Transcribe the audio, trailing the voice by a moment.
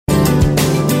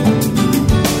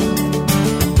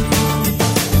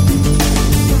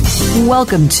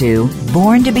Welcome to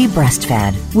Born to be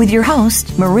Breastfed with your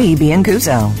host, Marie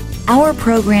Biancuzzo. Our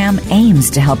program aims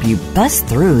to help you bust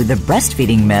through the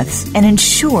breastfeeding myths and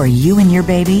ensure you and your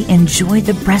baby enjoy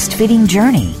the breastfeeding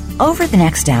journey. Over the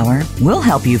next hour, we'll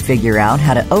help you figure out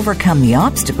how to overcome the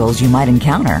obstacles you might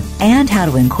encounter and how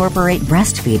to incorporate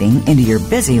breastfeeding into your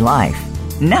busy life.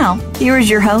 Now, here is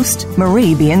your host,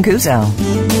 Marie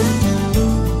Biancuzzo.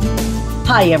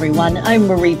 Hi, everyone. I'm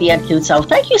Marie Biancuzzo.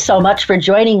 Thank you so much for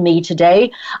joining me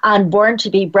today on Born to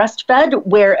be Breastfed,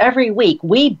 where every week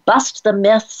we bust the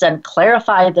myths and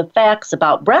clarify the facts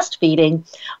about breastfeeding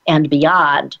and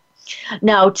beyond.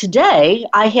 Now, today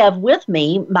I have with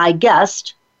me my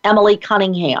guest, Emily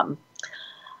Cunningham.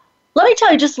 Let me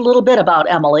tell you just a little bit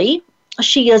about Emily.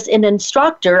 She is an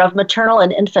instructor of maternal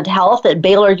and infant health at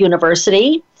Baylor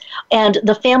University and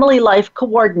the Family Life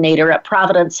Coordinator at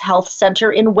Providence Health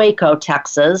Center in Waco,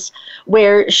 Texas,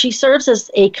 where she serves as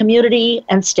a community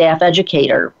and staff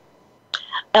educator.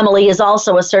 Emily is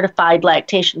also a certified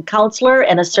lactation counselor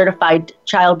and a certified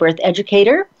childbirth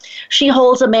educator. She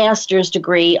holds a master's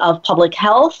degree of public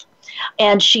health,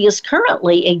 and she is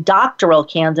currently a doctoral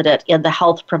candidate in the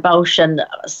health promotion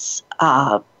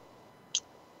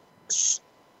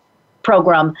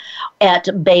program at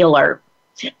Baylor.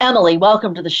 Emily,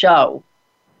 welcome to the show.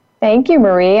 Thank you,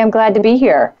 Marie. I'm glad to be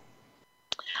here.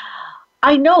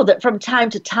 I know that from time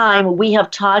to time we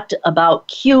have talked about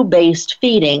cue-based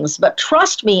feedings, but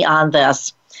trust me on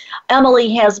this.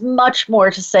 Emily has much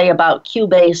more to say about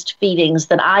cue-based feedings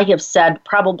than I have said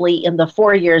probably in the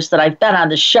 4 years that I've been on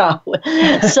the show.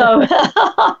 So,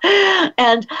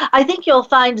 and I think you'll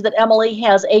find that Emily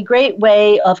has a great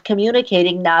way of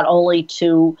communicating not only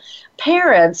to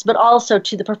parents, but also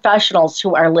to the professionals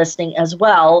who are listening as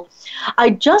well.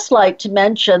 I'd just like to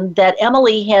mention that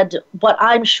Emily had what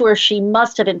I'm sure she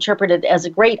must have interpreted as a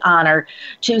great honor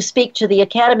to speak to the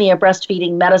Academy of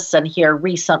Breastfeeding Medicine here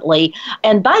recently.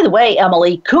 And by the way,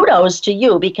 Emily, kudos to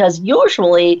you, because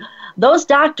usually those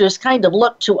doctors kind of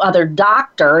look to other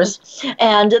doctors,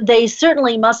 and they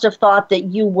certainly must have thought that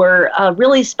you were a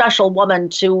really special woman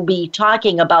to be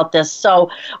talking about this. So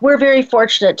we're very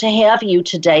fortunate to have you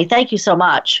today. Thank you so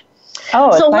much.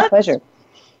 Oh, it's my pleasure.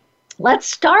 Let's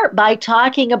start by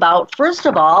talking about, first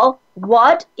of all,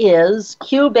 what is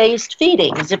cue-based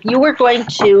feedings? If you were going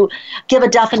to give a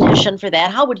definition for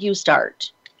that, how would you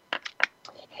start?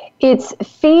 It's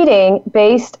feeding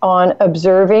based on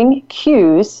observing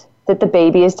cues that the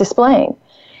baby is displaying.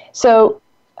 So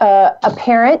a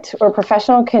parent or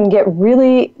professional can get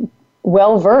really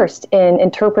well versed in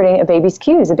interpreting a baby's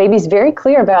cues. A baby's very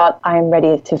clear about, I'm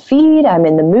ready to feed, I'm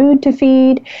in the mood to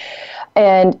feed.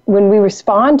 And when we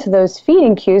respond to those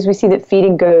feeding cues, we see that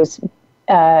feeding goes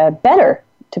better,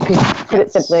 to put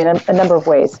it simply, in a number of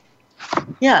ways.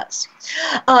 Yes.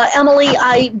 Emily,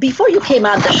 before you came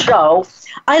on the show,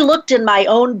 I looked in my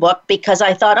own book because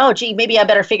I thought, oh, gee, maybe I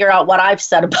better figure out what I've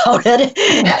said about it.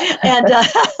 And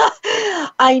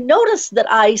I noticed that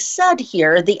I said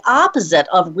here the opposite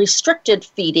of restricted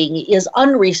feeding is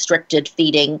unrestricted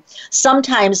feeding,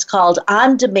 sometimes called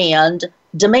on-demand,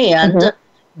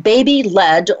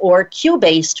 baby-led, or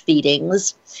cue-based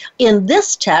feedings. In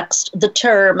this text, the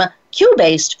term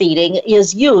cue-based feeding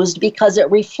is used because it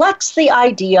reflects the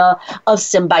idea of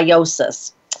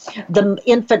symbiosis. The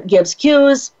infant gives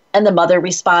cues, and the mother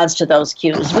responds to those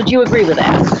cues. Would you agree with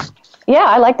that? Yeah,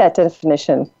 I like that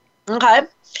definition. Okay.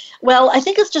 Well, I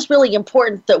think it's just really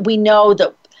important that we know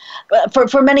that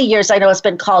for many years, I know it's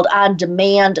been called on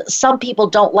demand. Some people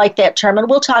don't like that term, and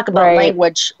we'll talk about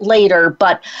language later.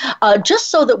 But just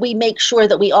so that we make sure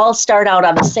that we all start out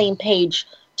on the same page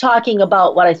talking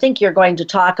about what I think you're going to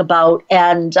talk about.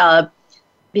 And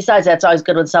besides, that's always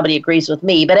good when somebody agrees with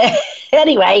me. But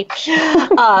anyway,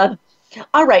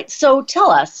 all right. So tell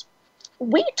us,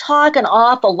 we talk an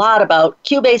awful lot about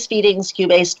cue-based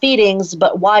feedings,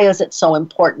 but why is it so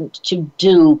important to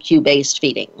do cue-based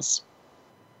feedings?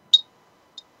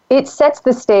 It sets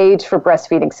the stage for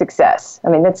breastfeeding success. I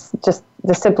mean, that's just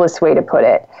the simplest way to put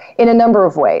it, in a number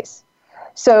of ways.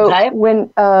 So when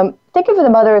think of the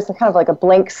mother as kind of like a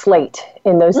blank slate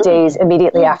in those days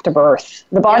immediately after birth.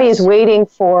 The body is waiting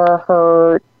for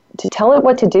her to tell it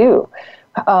what to do.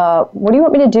 What do you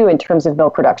want me to do in terms of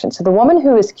milk production? So the woman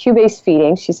who is cue-based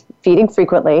feeding, she's feeding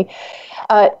frequently,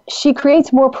 she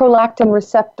creates more prolactin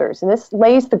receptors, and this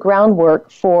lays the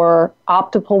groundwork for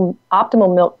optimal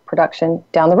milk production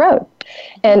down the road.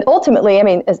 And ultimately, I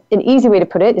mean, an easy way to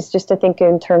put it is just to think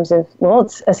in terms of, well,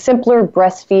 it's a simpler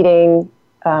breastfeeding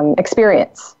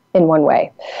experience in one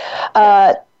way.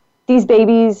 These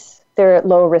babies, they're at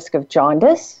low risk of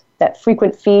jaundice, that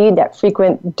frequent feed, that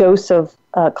frequent dose of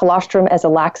colostrum as a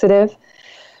laxative.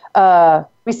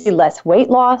 We see less weight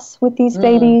loss with these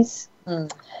babies.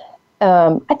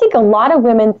 I think a lot of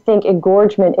women think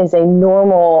engorgement is a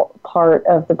normal part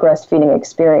of the breastfeeding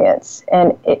experience.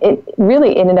 And it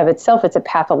really, in and of itself, it's a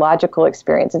pathological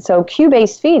experience. And so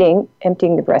cue-based feeding,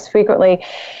 emptying the breast frequently,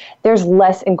 there's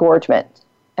less engorgement.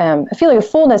 A feeling of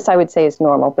fullness, I would say, is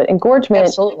normal, but engorgement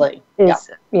Absolutely. is,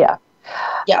 yeah.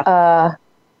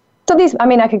 So these, I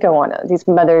mean, I could go on. These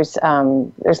mothers,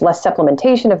 there's less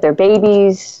supplementation of their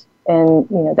babies, and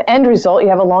the end result, you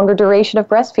have a longer duration of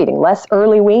breastfeeding, less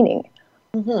early weaning.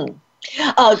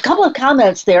 A couple of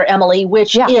comments there, Emily,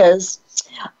 which is,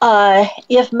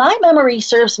 if my memory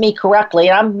serves me correctly,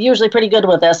 and I'm usually pretty good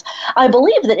with this, I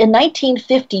believe that in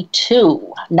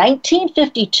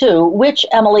 1952, which,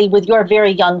 Emily, with your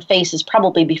very young face, is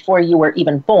probably before you were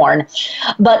even born,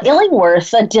 but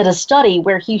Illingworth did a study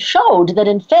where he showed that,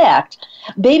 in fact,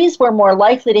 babies were more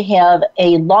likely to have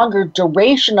a longer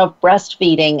duration of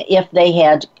breastfeeding if they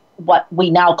had what we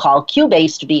now call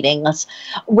cue-based feedings,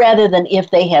 rather than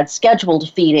if they had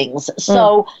scheduled feedings.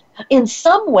 So in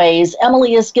some ways,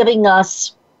 Emily is giving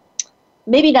us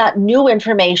maybe not new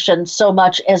information so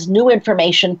much as new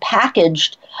information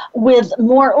packaged with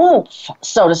more oomph,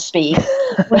 so to speak.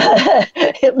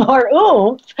 More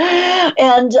oomph.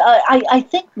 And I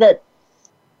think that,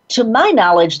 to my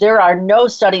knowledge, there are no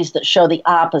studies that show the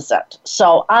opposite.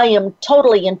 So I am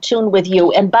totally in tune with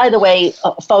you. And by the way,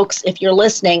 folks, if you're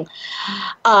listening,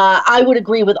 I would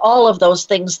agree with all of those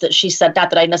things that she said. Not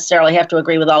that I necessarily have to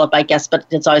agree with all of my guests, but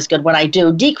it's always good when I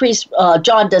do. Decreased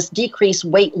jaundice, decreased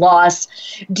weight loss,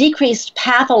 decreased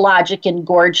pathologic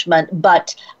engorgement.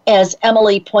 But as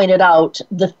Emily pointed out,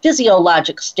 the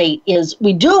physiologic state is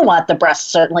we do want the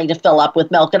breast certainly to fill up with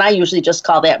milk. And I usually just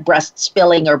call that breast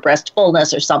spilling or breast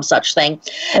fullness or some such thing.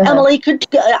 Emily,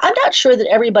 I'm not sure that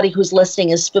everybody who's listening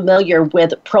is familiar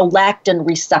with prolactin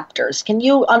receptors. Can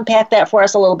you unpack that for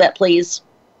us a little bit, please?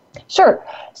 Sure.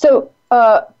 So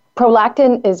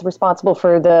prolactin is responsible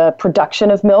for the production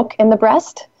of milk in the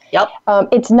breast. Yep.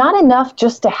 It's not enough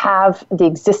just to have the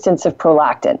existence of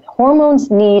prolactin. Hormones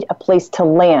need a place to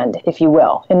land, if you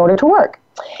will, in order to work.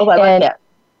 Oh, I like that.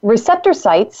 Receptor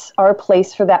sites are a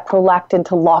place for that prolactin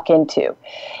to lock into.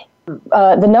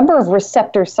 The number of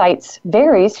receptor sites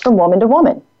varies from woman to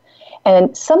woman.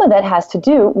 And some of that has to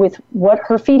do with what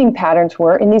her feeding patterns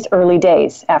were in these early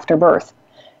days after birth.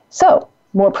 So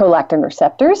more prolactin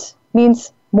receptors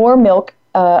means more milk.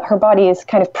 Her body is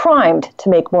kind of primed to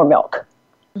make more milk.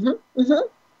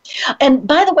 And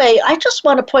by the way, I just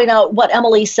want to point out what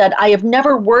Emily said. I have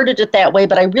never worded it that way,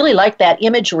 but I really like that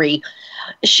imagery.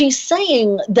 She's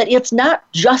saying that it's not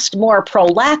just more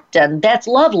prolactin. That's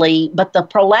lovely, but the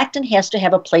prolactin has to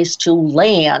have a place to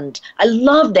land. I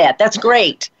love that. That's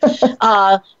great.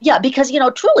 Yeah, because,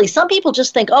 truly, some people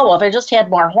just think, oh, well, if I just had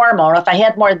more hormone, if I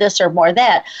had more this or more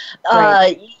that.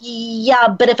 Right. Yeah,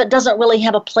 but if it doesn't really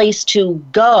have a place to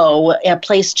go, a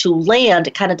place to land,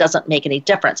 it kind of doesn't make any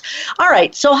difference. All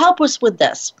right, so help us with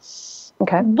this.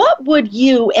 Okay. What would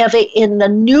you, in the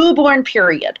newborn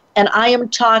period, and I am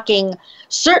talking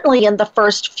certainly in the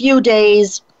first few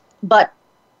days, but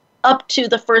up to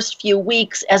the first few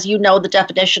weeks, as you know, the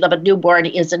definition of a newborn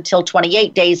is until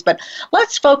 28 days, but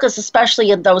let's focus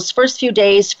especially in those first few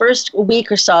days, first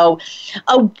week or so.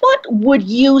 What would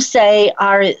you say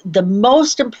are the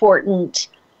most important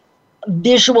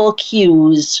visual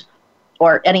cues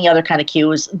or any other kind of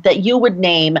cues that you would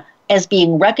name as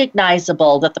being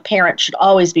recognizable that the parent should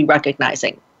always be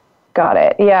recognizing? Got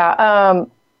it. Yeah.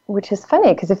 Which is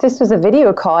funny because if this was a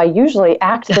video call, I usually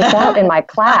act this out in my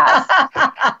class.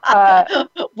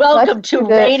 Welcome to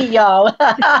radio.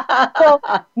 Well,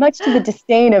 much to the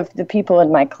disdain of the people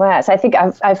in my class, I think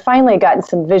I've finally gotten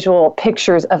some visual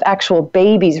pictures of actual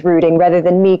babies rooting rather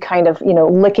than me kind of,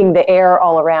 licking the air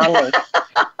all around me.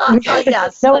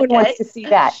 Yes, no one wants to see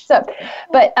that. So,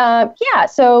 but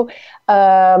so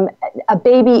a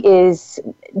baby is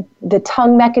the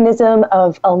tongue mechanism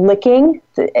of a licking.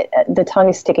 The tongue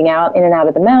is sticking out in and out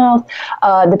of the mouth.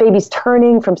 The baby's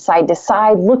turning from side to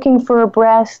side, looking for a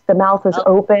breast. The mouth is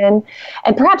open.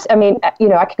 And perhaps, I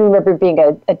can remember being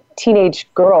a teenage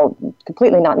girl,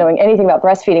 completely not knowing anything about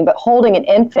breastfeeding, but holding an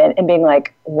infant and being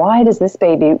like, why does this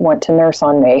baby want to nurse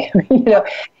on me?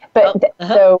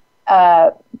 So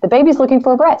the baby's looking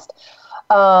for a breast.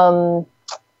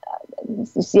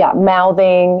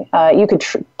 Mouthing. You could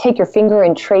take your finger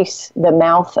and trace the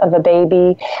mouth of a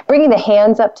baby, bringing the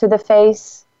hands up to the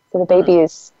face. So the baby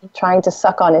is trying to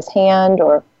suck on his hand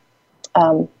or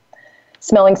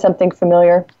smelling something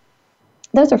familiar.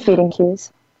 Those are feeding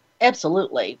cues.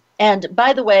 Absolutely. And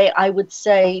by the way, I would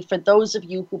say for those of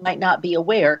you who might not be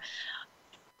aware,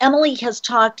 Emily has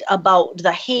talked about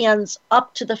the hands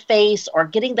up to the face or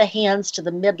getting the hands to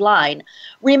the midline.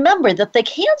 Remember that the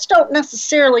hands don't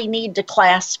necessarily need to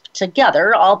clasp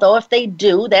together, although if they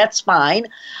do, that's fine.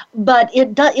 But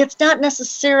it's not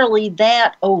necessarily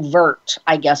that overt,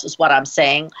 I guess is what I'm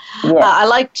saying. Yes. I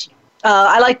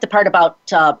liked the part about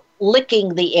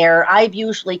licking the air. I've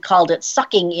usually called it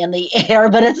sucking in the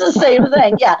air, but it's the same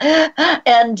thing. Yeah.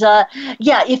 And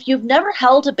if you've never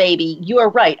held a baby, you are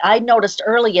right. I noticed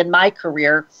early in my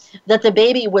career that the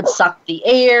baby would suck the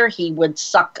air. He would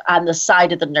suck on the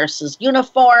side of the nurse's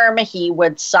uniform. He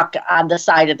would suck on the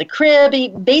side of the crib.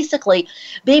 Basically,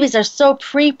 babies are so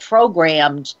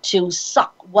pre-programmed to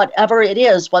suck whatever it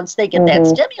is once they get that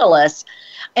stimulus.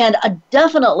 And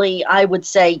definitely, I would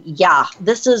say,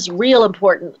 this is real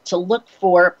important to look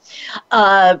for.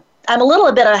 I'm a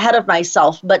little bit ahead of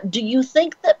myself, but do you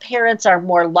think that parents are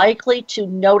more likely to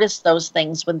notice those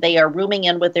things when they are rooming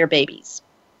in with their babies?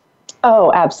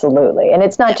 Oh, absolutely. And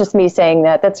it's not just me saying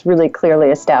that. That's really clearly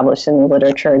established in the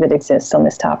literature that exists on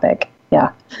this topic.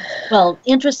 Yeah. Well,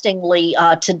 interestingly,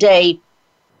 today,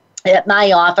 at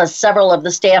my office, several of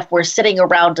the staff were sitting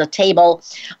around a table,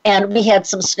 and we had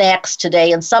some snacks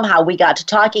today, and somehow we got to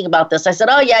talking about this. I said,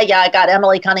 I got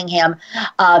Emily Cunningham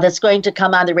that's going to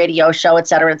come on the radio show, et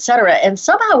cetera, et cetera. And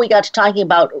somehow we got to talking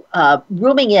about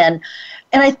rooming in,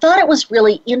 and I thought it was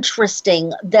really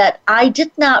interesting that I did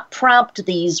not prompt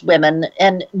these women,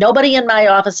 and nobody in my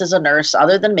office is a nurse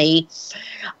other than me,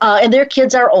 and their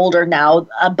kids are older now,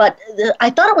 but I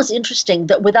thought it was interesting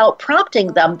that without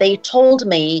prompting them, they told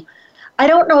me, I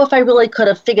don't know if I really could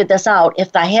have figured this out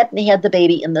if I hadn't had the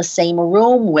baby in the same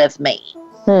room with me.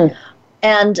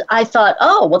 And I thought,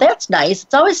 well, that's nice.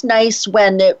 It's always nice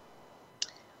when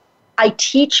I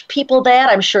teach people that.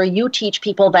 I'm sure you teach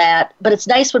people that, but it's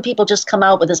nice when people just come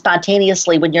out with it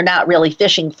spontaneously when you're not really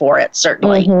fishing for it,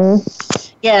 certainly.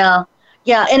 Yeah.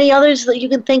 Any others that you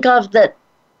can think of that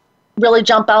really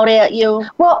jump out at you?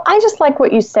 Well, I just like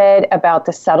what you said about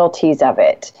the subtleties of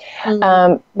it,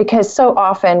 because so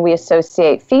often we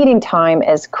associate feeding time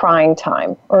as crying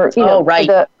time, or for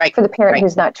the parent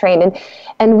who's not trained,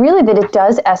 and really that it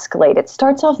does escalate. It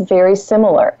starts off very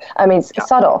similar. I mean, it's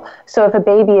subtle. So if a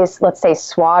baby is, let's say,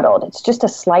 swaddled, it's just a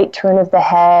slight turn of the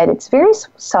head. It's very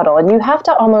subtle, and you have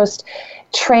to almost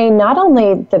train not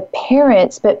only the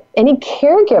parents, but any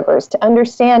caregivers to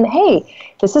understand, hey,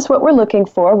 this is what we're looking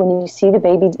for when you see the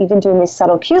baby even doing these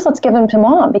subtle cues. Let's give them to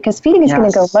mom, because feeding is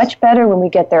going to go much better when we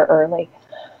get there early.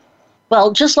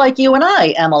 Well, just like you and I,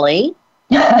 Emily.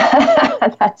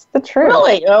 That's the truth.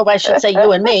 Really? Oh, I should say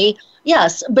you and me.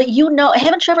 Yes, but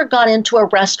haven't you ever gone into a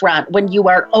restaurant when you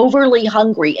are overly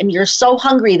hungry and you're so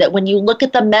hungry that when you look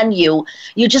at the menu,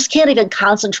 you just can't even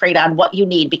concentrate on what you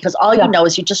need because all you know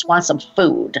is you just want some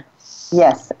food?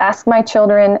 Yes. Ask my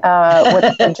children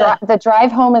what the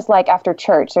drive home is like after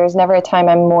church. There's never a time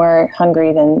I'm more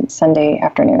hungry than Sunday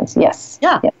afternoons. Yes.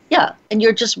 Yeah. And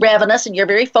you're just ravenous and you're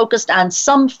very focused on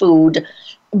some food,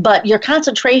 but your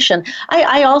concentration,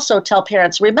 I also tell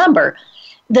parents, remember,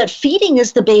 that feeding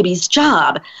is the baby's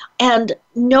job, and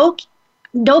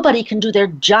nobody can do their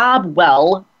job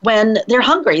well when they're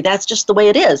hungry. That's just the way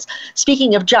it is.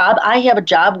 Speaking of job, I have a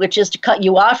job, which is to cut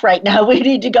you off right now. We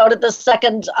need to go to the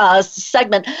second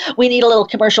segment. We need a little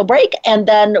commercial break, and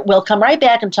then we'll come right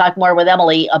back and talk more with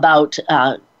Emily about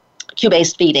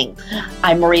cue-based feeding.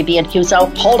 I'm Marie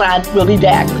Biancuzzo. Hold on. We'll be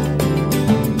back.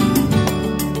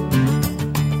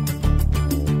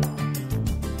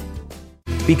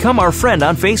 Become our friend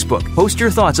on Facebook. Post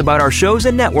your thoughts about our shows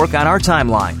and network on our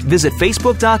timeline. Visit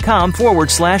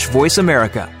Facebook.com/Voice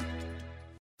America.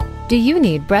 Do you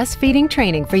need breastfeeding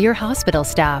training for your hospital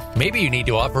staff? Maybe you need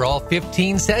to offer all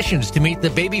 15 sessions to meet the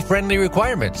baby-friendly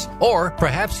requirements. Or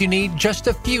perhaps you need just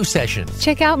a few sessions.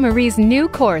 Check out Marie's new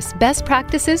course, Best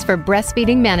Practices for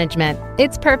Breastfeeding Management.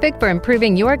 It's perfect for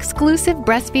improving your exclusive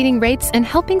breastfeeding rates and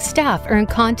helping staff earn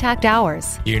contact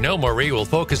hours. You know Marie will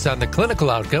focus on the clinical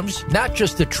outcomes, not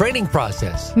just the training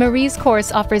process. Marie's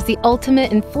course offers the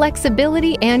ultimate in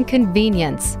flexibility and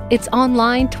convenience. It's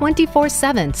online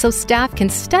 24/7, so staff can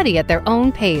study at their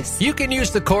own pace. You can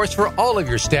use the course for all of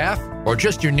your staff or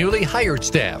just your newly hired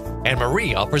staff. And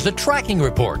Marie offers a tracking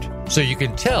report, so you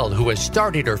can tell who has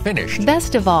started or finished.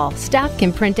 Best of all, staff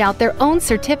can print out their own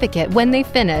certificate when they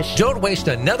finish. Don't waste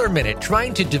another minute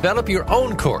trying to develop your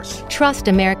own course. Trust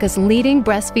America's leading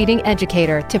breastfeeding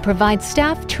educator to provide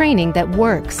staff training that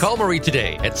works. Call Marie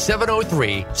today at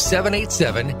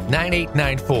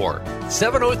 703-787-9894.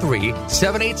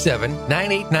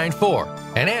 703-787-9894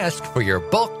 and ask for your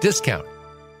bulk discount.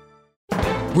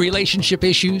 Relationship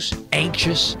issues?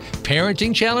 Anxious?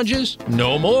 Parenting challenges?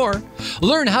 No more.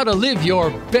 Learn how to live your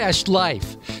best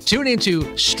life. Tune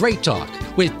into Straight Talk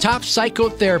with top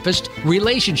psychotherapist,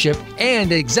 relationship,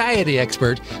 and anxiety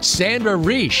expert, Sandra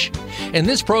Reich. In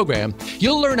this program,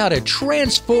 you'll learn how to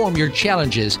transform your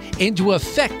challenges into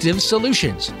effective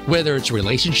solutions, whether it's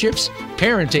relationships,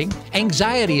 parenting,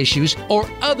 anxiety issues, or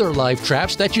other life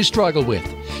traps that you struggle with.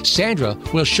 Sandra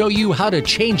will show you how to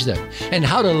change them and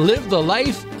how to live the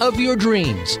life of your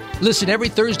dreams. Listen every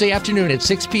Thursday afternoon at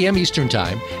 6 p.m. Eastern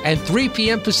Time and 3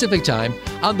 p.m. Pacific Time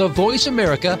on the Voice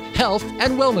America Health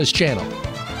and Wellness Channel.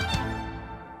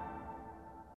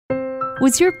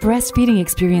 Was your breastfeeding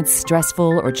experience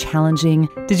stressful or challenging?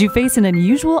 Did you face an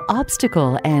unusual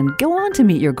obstacle and go on to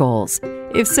meet your goals?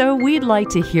 If so, we'd like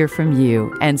to hear from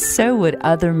you, and so would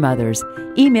other mothers.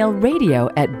 Email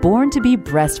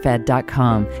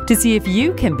radio@borntobebreastfed.com to see if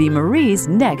you can be Marie's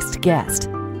next guest.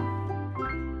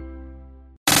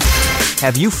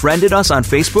 Have you friended us on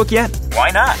Facebook yet? Why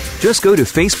not? Just go to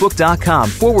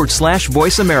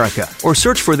facebook.com/Voice America or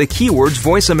search for the keywords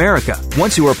Voice America.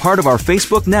 Once you are part of our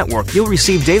Facebook network, you'll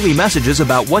receive daily messages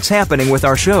about what's happening with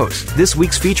our shows, this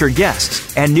week's featured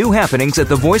guests, and new happenings at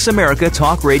the Voice America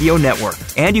Talk Radio Network.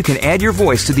 And you can add your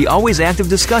voice to the always active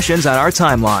discussions on our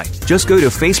timeline. Just go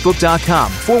to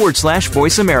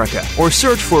facebook.com/Voice America or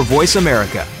search for Voice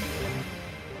America.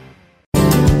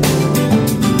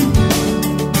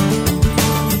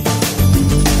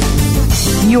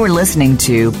 You're listening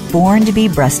to Born to be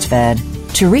Breastfed.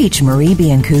 To reach Marie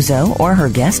Biancuzzo or her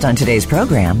guest on today's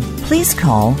program, please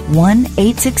call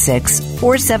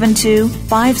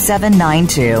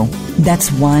 1-866-472-5792. That's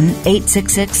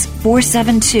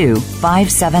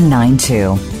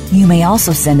 1-866-472-5792. You may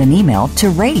also send an email to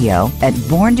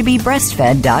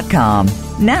radio@borntobebreastfed.com.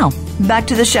 Now, back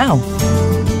to the show.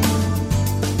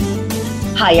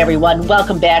 Hi, everyone.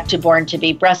 Welcome back to Born to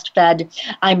be Breastfed.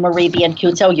 I'm Marie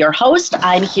Biancuzzo, your host.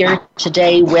 I'm here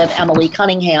today with Emily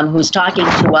Cunningham, who's talking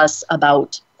to us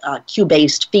about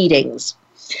cue-based feedings.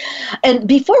 And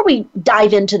before we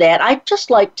dive into that, I'd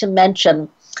just like to mention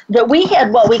that we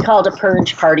had what we called a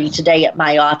purge party today at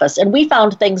my office, and we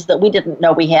found things that we didn't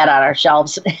know we had on our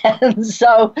shelves. And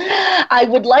so I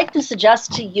would like to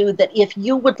suggest to you that if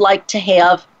you would like to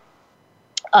have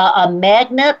a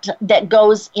magnet that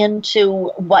goes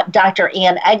into what Dr.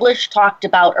 Ann Eglish talked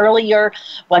about earlier,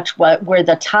 what were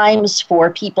the times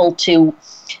for people to,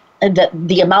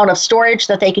 the amount of storage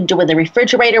that they can do in the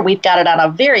refrigerator. We've got it on a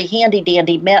very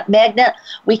handy-dandy magnet.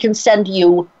 We can send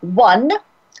you one.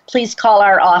 Please call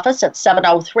our office at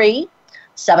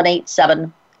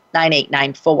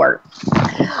 703-787-9894.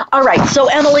 All right, so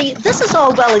Emily, this is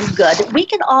all well and good. We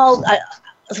can all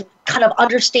kind of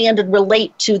understand and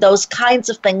relate to those kinds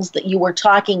of things that you were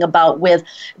talking about with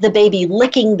the baby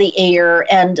licking the air.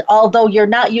 And although you're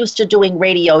not used to doing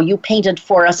radio, you painted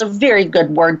for us a very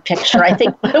good word picture. I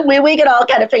think we can all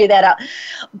kind of figure that out.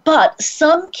 But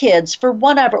some kids, for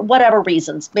whatever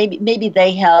reasons, maybe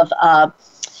they have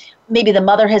maybe the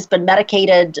mother has been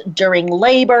medicated during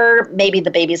labor, maybe the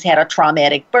baby's had a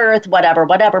traumatic birth, whatever.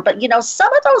 But,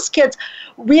 some of those kids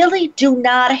really do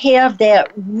not have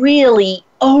that really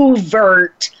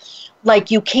overt,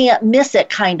 like you can't miss it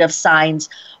kind of signs.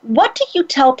 What do you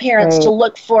tell parents to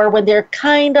look for when they're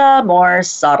kind of more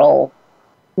subtle?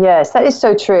 Yes, that is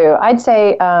so true. I'd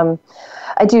say I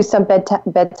do some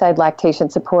bedside lactation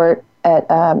support at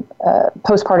a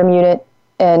postpartum unit.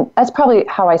 And that's probably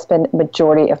how I spend the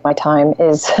majority of my time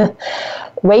is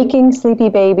waking sleepy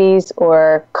babies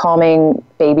or calming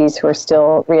babies who are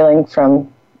still reeling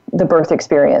from the birth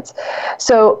experience.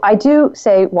 So I do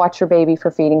say watch your baby for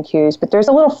feeding cues, but there's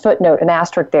a little footnote, an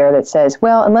asterisk there that says,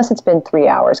 well, unless it's been 3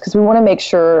 hours, because we want to make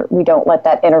sure we don't let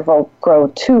that interval grow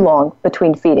too long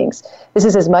between feedings. This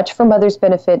is as much for mother's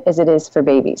benefit as it is for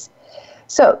babies.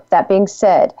 So that being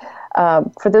said,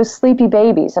 for those sleepy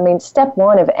babies, step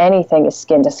one of anything is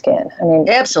skin to skin.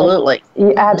 Absolutely.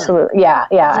 Absolutely. Yeah.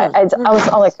 I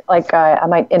was I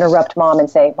might interrupt mom and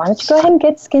say, why don't you go ahead and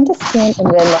get skin to skin, and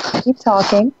then let's keep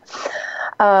talking.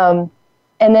 And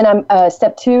then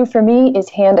step two for me is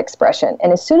hand expression.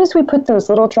 And as soon as we put those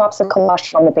little drops of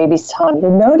colostrum on the baby's tongue,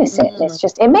 you'll notice it. And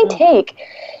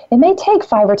it may take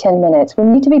 5 or 10 minutes. We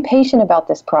need to be patient about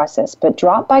this process, but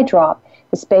drop by drop,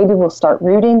 this baby will start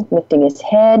rooting, lifting his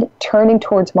head, turning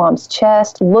towards mom's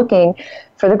chest, looking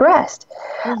for the breast.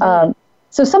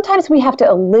 So sometimes we have to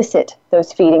elicit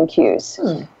those feeding cues.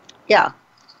 Yeah,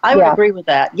 I would agree with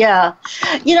that. Yeah.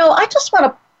 I just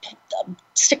want to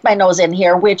stick my nose in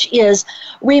here, which is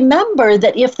remember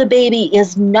that if the baby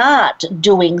is not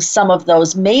doing some of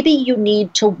those, maybe you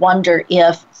need to wonder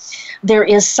if there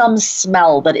is some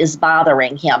smell that is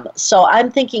bothering him. So I'm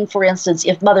thinking, for instance,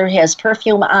 if mother has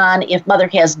perfume on, if mother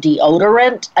has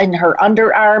deodorant in her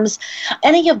underarms,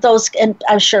 any of those, and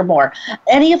I'm sure more,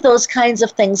 any of those kinds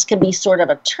of things can be sort of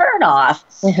a turnoff.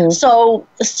 Mm-hmm. So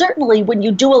certainly when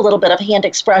you do a little bit of hand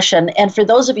expression, and for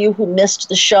those of you who missed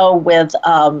the show with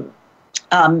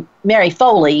Mary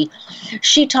Foley,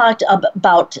 she talked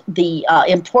about the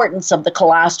importance of the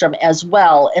colostrum as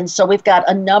well. And so we've got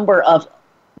a number of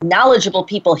knowledgeable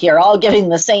people here all giving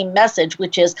the same message,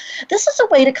 which is this is a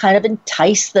way to kind of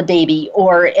entice the baby,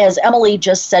 or as Emily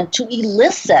just said, to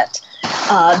elicit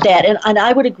that. And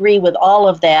I would agree with all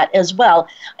of that as well.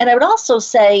 And I would also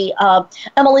say,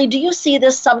 Emily, do you see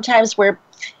this sometimes where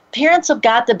parents have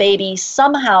got the baby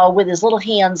somehow with his little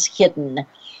hands hidden?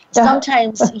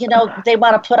 Sometimes, they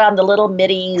want to put on the little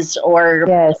middies, or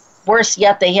yes. Worse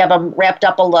yet, they have them wrapped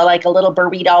up like a little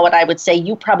burrito, and I would say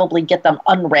you probably get them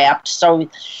unwrapped, so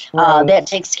that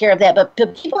takes care of that. But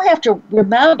people have to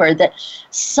remember that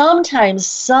sometimes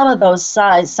some of those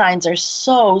signs are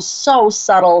so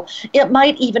subtle. It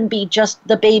might even be just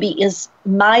the baby is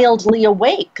mildly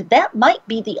awake. That might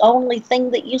be the only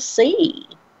thing that you see.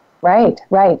 Right.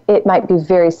 It might be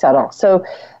very subtle. So,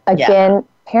 again,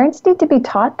 parents need to be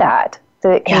taught that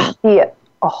it can be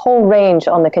a whole range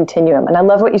on the continuum. And I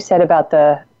love what you said about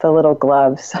the little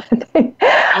gloves.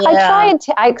 I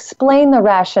explain the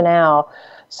rationale,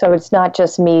 so it's not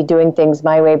just me doing things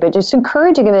my way, but just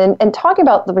encouraging them and talking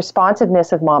about the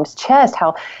responsiveness of mom's chest,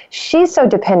 how she's so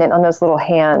dependent on those little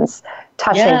hands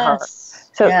touching her.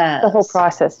 So the whole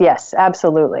process, yes,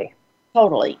 absolutely.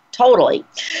 Totally.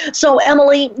 So,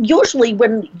 Emily, usually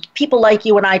when people like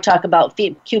you and I talk about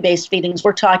cue-based feedings,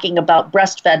 we're talking about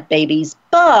breastfed babies.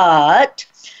 But,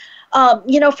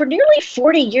 for nearly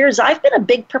 40 years, I've been a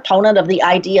big proponent of the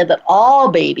idea that all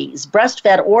babies,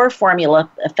 breastfed or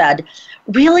formula-fed,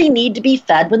 really need to be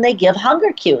fed when they give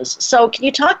hunger cues. So, can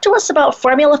you talk to us about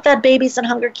formula-fed babies and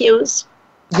hunger cues?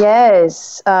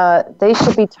 Yes, they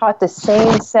should be taught the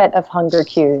same set of hunger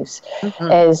cues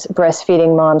as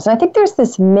breastfeeding moms. And I think there's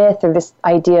this myth or this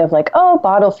idea of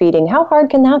bottle feeding. How hard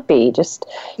can that be? Just,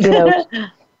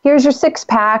 here's your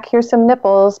 6-pack, here's some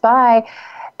nipples, bye.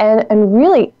 And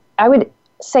really, I would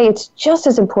say it's just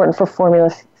as important for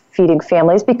formula feeding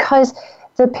families because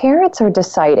the parents are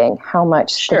deciding how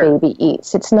much the baby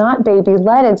eats. It's not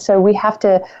baby-led, and so we have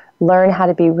to learn how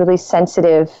to be really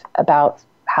sensitive about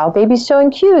how baby's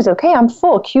showing cues. Okay, I'm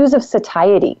full. Cues of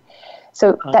satiety.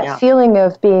 So feeling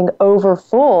of being over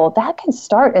full, that can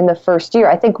start in the first year.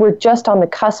 I think we're just on the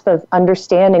cusp of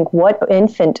understanding what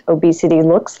infant obesity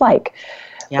looks like,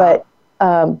 but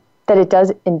that it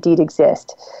does indeed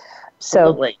exist.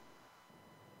 Absolutely.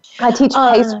 So I teach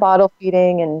paced bottle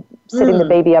feeding and sitting the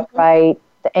baby upright,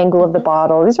 the angle of the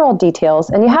bottle. These are all details.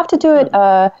 And you have to do it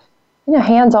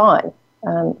hands-on.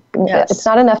 It's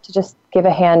not enough to just give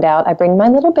a handout. I bring my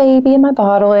little baby and my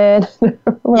bottle in.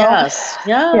 Yes.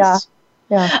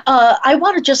 I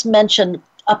want to just mention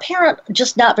a parent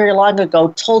just not very long ago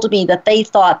told me that they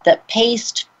thought that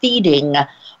paced feeding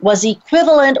was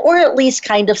equivalent or at least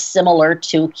kind of similar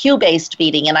to cue-based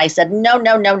feeding. And I said,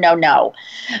 no.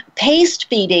 Paced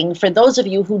feeding, for those of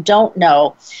you who don't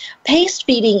know, paced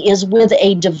feeding is with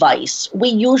a device. We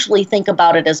usually think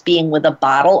about it as being with a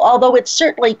bottle, although it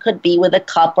certainly could be with a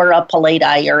cup or a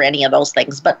Pillay or any of those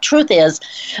things. But truth is,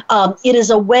 it is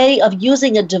a way of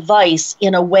using a device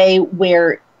in a way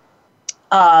where,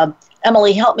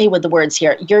 Emily, help me with the words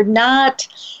here. You're not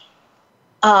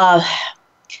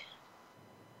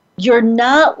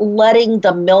letting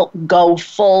the milk go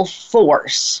full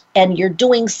force, and you're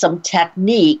doing some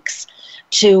techniques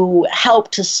to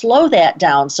help to slow that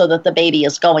down so that the baby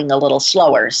is going a little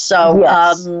slower. So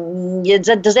does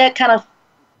that kind of...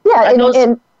 Yeah,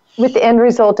 and with the end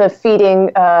result of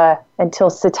feeding until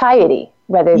satiety,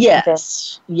 rather than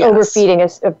overfeeding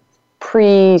a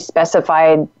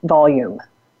pre-specified volume.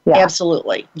 Yeah.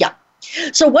 Absolutely, yeah.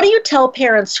 So what do you tell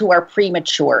parents who are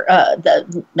premature?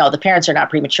 The parents are not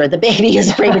premature. The baby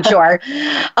is premature.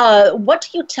 What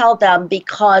do you tell them?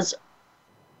 Because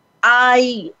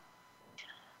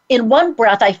in one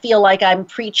breath, I feel like I'm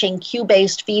preaching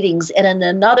cue-based feedings, and in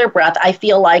another breath, I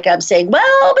feel like I'm saying,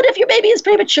 well, but if your baby is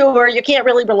premature, you can't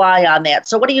really rely on that.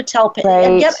 So what do you tell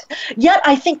parents? And yet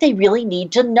I think they really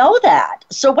need to know that.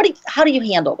 So how do you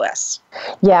handle this?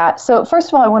 Yeah, so first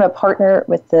of all, I want to partner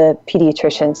with the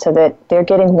pediatrician so that they're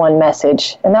getting one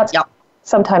message, and that's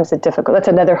sometimes difficult. That's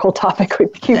another whole topic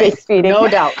with cue-based feeding. No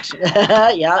doubt.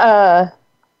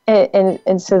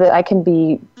 and so that I can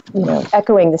be,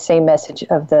 echoing the same message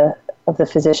of the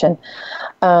physician.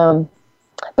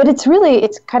 But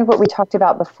it's kind of what we talked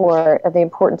about before, the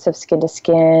importance of skin to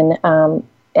skin, and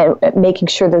making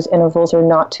sure those intervals are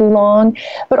not too long,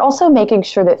 but also making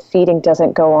sure that feeding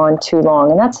doesn't go on too long.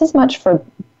 And that's as much for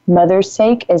mother's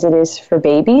sake as it is for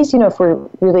babies. If we're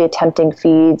really attempting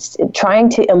feeds, trying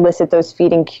to elicit those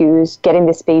feeding cues, getting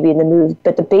this baby in the mood,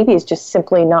 but the baby is just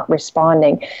simply not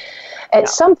responding. At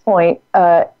some point,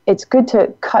 it's good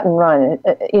to cut and run,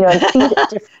 and feed a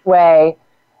different way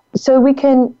so we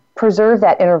can preserve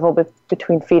that interval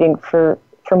between feeding for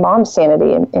mom's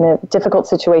sanity in a difficult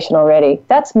situation already.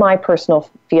 That's my personal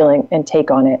feeling and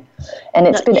take on it. And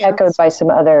it's been echoed by some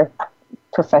other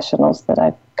professionals that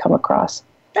I've come across.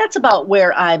 That's about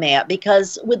where I'm at,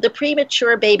 because with the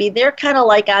premature baby, they're kind of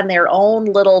like on their own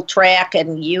little track,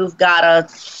 and you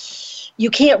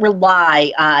can't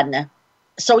rely on.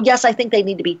 So yes, I think they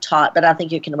need to be taught, but I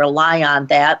think you can rely on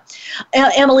that.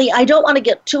 Emily, I don't want to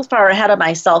get too far ahead of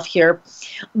myself here,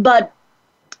 but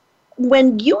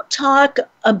when you talk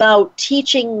about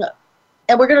teaching,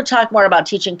 and we're going to talk more about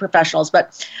teaching professionals,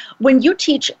 but when you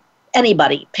teach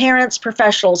anybody, parents,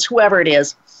 professionals, whoever it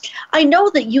is, I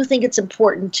know that you think it's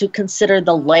important to consider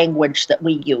the language that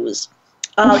we use.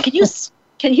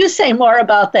 Can you say more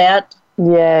about that?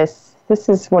 Yes, this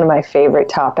is one of my favorite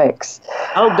topics.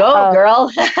 Oh, go,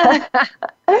 girl.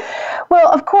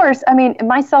 Well, of course, I mean,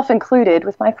 myself included,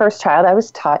 with my first child, I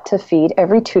was taught to feed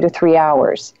every 2 to 3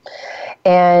 hours.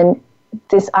 And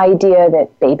this idea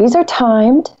that babies are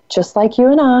timed, just like you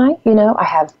and I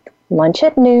have lunch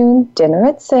at noon, dinner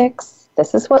at 6.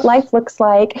 This is what life looks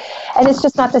like. And it's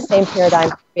just not the same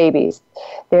paradigm for babies.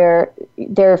 They're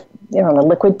on a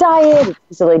liquid diet, it's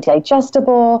easily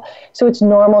digestible, so it's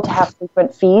normal to have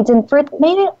frequent feeds, and for it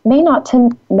maybe not to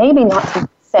make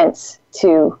sense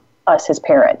to us as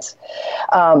parents.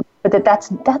 But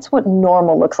that's what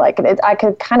normal looks like. And I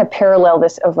could kind of parallel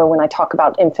this over when I talk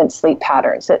about infant sleep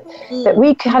patterns, that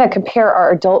we kind of compare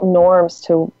our adult norms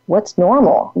to what's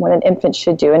normal, what an infant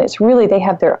should do. And it's really, they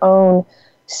have their own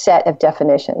set of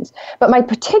definitions. But my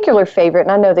particular favorite,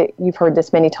 and I know that you've heard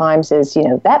this many times, is,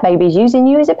 that baby's using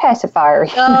you as a pacifier.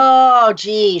 Oh,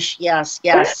 geez. Yes.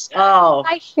 Oh.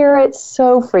 I hear it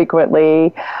so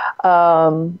frequently.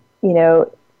 There's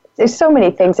so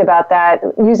many things about that.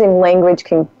 Using language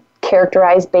can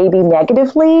characterize baby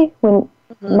negatively when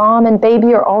mom and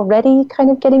baby are already kind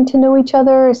of getting to know each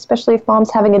other, especially if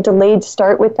mom's having a delayed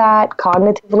start with that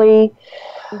cognitively.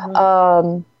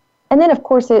 And then, of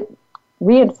course, it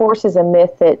reinforces a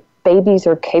myth that babies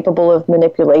are capable of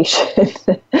manipulation.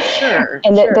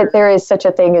 And that there is such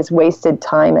a thing as wasted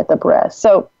time at the breast.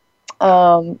 So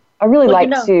I really like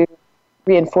to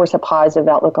reinforce a positive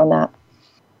outlook on that.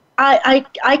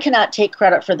 I cannot take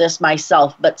credit for this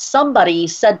myself, but somebody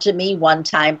said to me one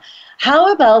time,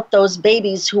 how about those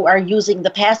babies who are using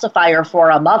the pacifier for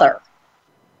a mother?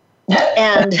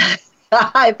 And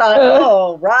I thought,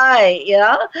 oh, right,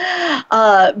 yeah.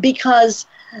 Because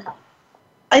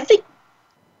I think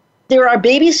there are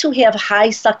babies who have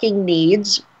high sucking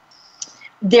needs.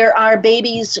 There are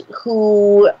babies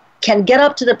who can get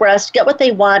up to the breast, get what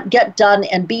they want, get done,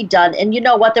 and be done. And you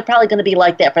know what? They're probably going to be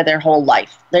like that for their whole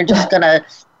life. They're just going to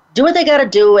do what they got to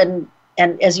do and,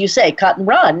 as you say, cut and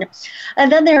run.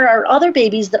 And then there are other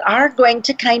babies that are going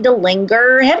to kind of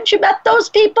linger. Haven't you met those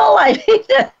people? I mean,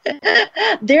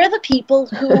 they're the people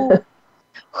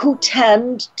who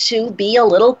tend to be a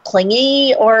little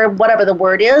clingy, or whatever the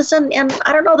word is. And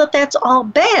I don't know that that's all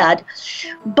bad,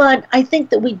 but I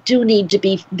think that we do need to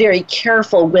be very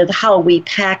careful with how we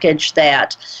package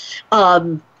that.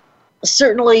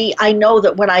 Certainly, I know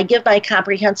that when I give my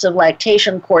comprehensive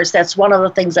lactation course, that's one of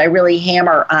the things I really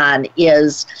hammer on,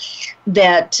 is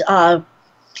that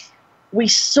we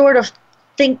sort of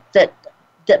think that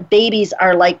babies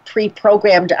are like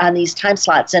pre-programmed on these time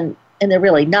slots, and they're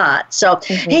really not. So,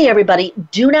 Hey, everybody,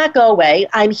 do not go away.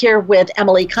 I'm here with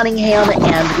Emily Cunningham,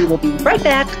 and we will be right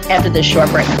back after this short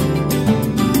break.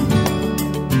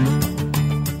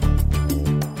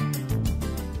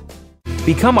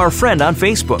 Become our friend on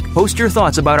Facebook. Post your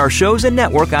thoughts about our shows and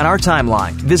network on our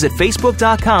timeline. Visit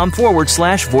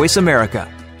facebook.com/Voice America.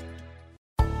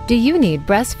 Do you need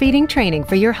breastfeeding training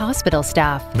for your hospital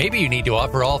staff? Maybe you need to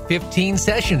offer all 15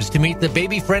 sessions to meet the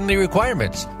baby-friendly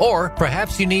requirements. Or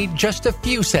perhaps you need just a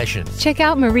few sessions. Check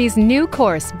out Marie's new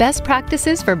course, Best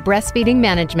Practices for Breastfeeding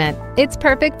Management. It's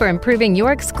perfect for improving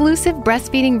your exclusive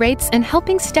breastfeeding rates and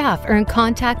helping staff earn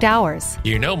contact hours.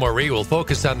 You know Marie will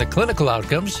focus on the clinical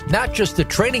outcomes, not just the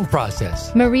training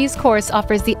process. Marie's course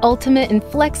offers the ultimate in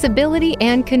flexibility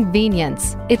and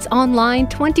convenience. It's online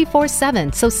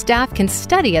 24/7, so staff can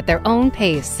study at their own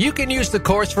pace. You can use the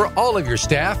course for all of your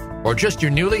staff or just your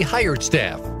newly hired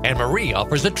staff. And Marie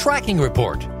offers a tracking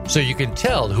report, so you can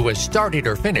tell who has started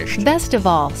or finished. Best of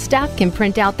all, staff can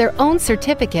print out their own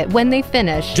certificate when they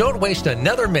finish. Don't waste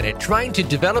another minute trying to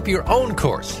develop your own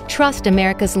course. Trust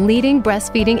America's leading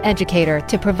breastfeeding educator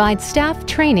to provide staff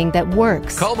training that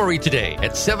works. Call Marie today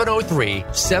at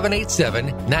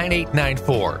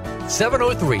 703-787-9894.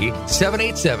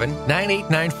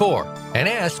 703-787-9894 and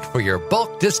ask for your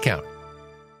bulk discount.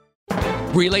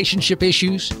 Relationship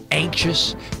issues?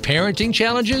 Anxious? Parenting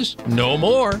challenges? No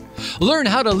more. Learn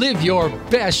how to live your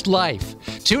best life.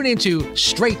 Tune into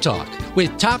Straight Talk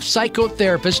with top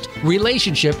psychotherapist,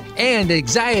 relationship, and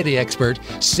anxiety expert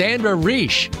Sandra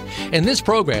Reisch. In this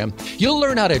program, you'll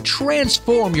learn how to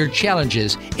transform your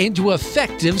challenges into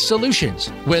effective solutions,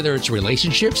 whether it's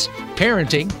relationships,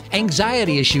 parenting,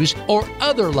 anxiety issues, or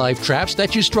other life traps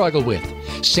that you struggle with.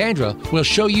 Sandra will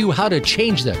show you how to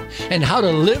change them and how to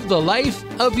live the life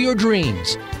of your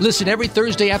dreams. Listen every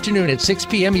Thursday afternoon at 6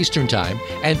 p.m. Eastern Time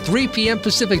and 3 p.m.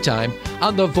 Pacific Time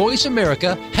on the Voice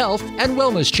America Health and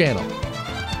Wellness Channel.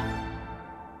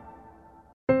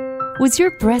 Was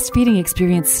your breastfeeding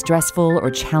experience stressful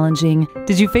or challenging?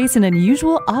 Did you face an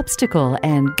unusual obstacle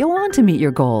and go on to meet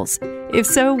your goals? If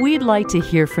so, we'd like to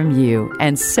hear from you,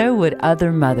 and so would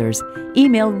other mothers.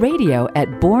 Email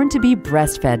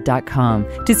radio@borntobebreastfed.com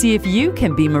to see if you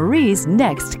can be Marie's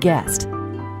next guest.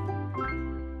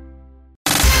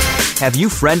 Have you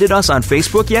friended us on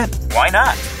Facebook yet? Why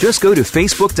not? Just go to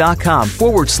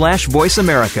facebook.com/Voice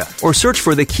America or search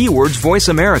for the keywords Voice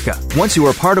America. Once you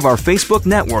are part of our Facebook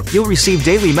network, you'll receive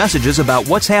daily messages about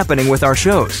what's happening with our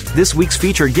shows, this week's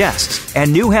featured guests,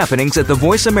 and new happenings at the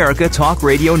Voice America Talk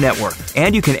Radio Network.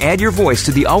 And you can add your voice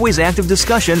to the always active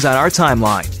discussions on our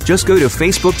timeline. Just go to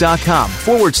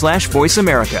facebook.com/Voice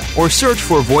America or search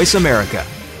for Voice America.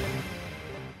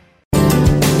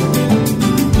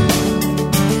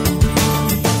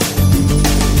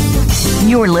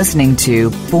 You're listening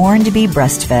to Born to be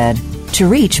Breastfed. To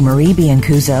reach Marie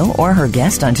Biancuzzo or her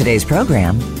guest on today's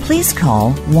program, please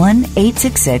call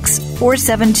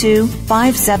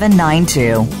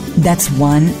 1-866-472-5792. That's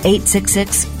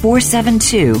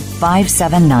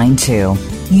 1-866-472-5792.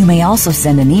 You may also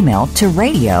send an email to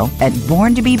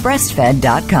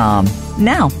radio@borntobebreastfed.com.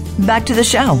 Now, back to the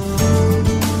show.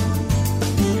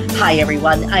 Hi,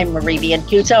 everyone. I'm Marie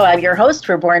Biancuzzo. I'm your host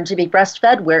for Born to be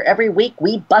Breastfed, where every week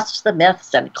we bust the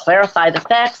myths and clarify the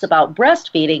facts about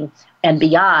breastfeeding and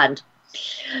beyond.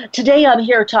 Today I'm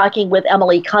here talking with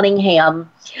Emily Cunningham.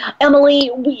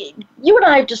 Emily, you and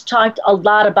I have just talked a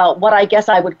lot about what I guess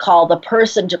I would call the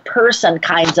person-to-person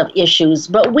kinds of issues,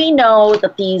 but we know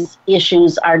that these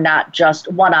issues are not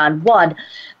just one-on-one,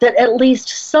 that at least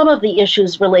some of the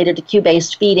issues related to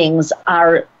Q-based feedings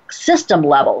are system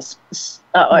levels.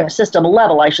 Or system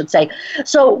level, I should say.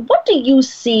 So what do you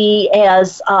see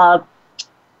as the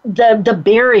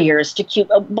barriers to Q?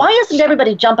 Why isn't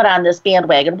everybody jumping on this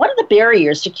bandwagon? What are the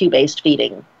barriers to Q-based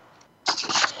feeding?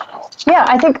 Yeah,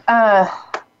 I think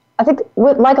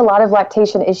with, like a lot of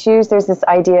lactation issues, there's this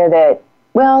idea that,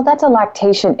 well, that's a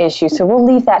lactation issue, so we'll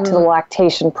leave that to the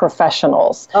lactation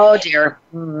professionals. Oh, dear.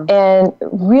 And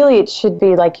really it should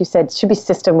be, like you said, it should be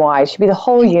system-wide. It should be the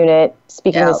whole unit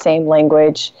speaking the same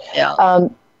language. Yeah.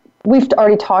 We've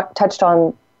already touched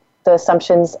on the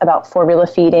assumptions about formula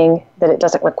feeding, that it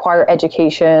doesn't require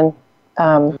education,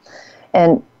 and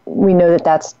we know that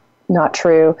that's not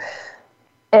true.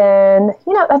 And,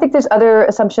 I think there's other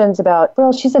assumptions about,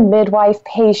 well, she's a midwife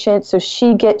patient, so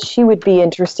she would be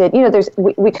interested.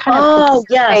 We kind of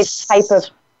type of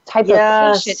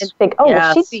patient and think,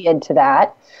 well, she'd be into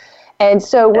that. And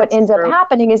so what ends up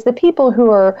happening is the people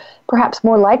who are perhaps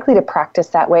more likely to practice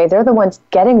that way, they're the ones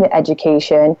getting the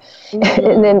education.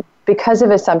 And then because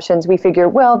of assumptions, we figure,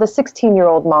 well, the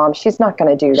 16-year-old mom, she's not going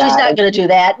to do that. She's not going to do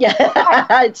that. Yeah,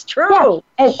 it's true.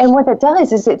 Yeah. And what that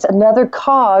does is it's another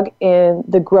cog in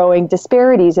the growing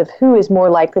disparities of who is more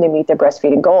likely to meet their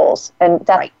breastfeeding goals. And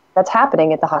that's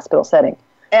happening at the hospital setting.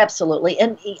 Absolutely.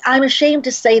 And I'm ashamed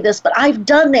to say this, but I've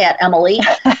done that, Emily.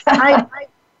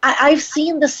 I've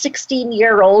seen the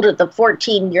 16-year-old or the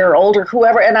 14-year-old or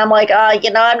whoever, and I'm like,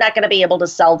 I'm not going to be able to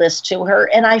sell this to her.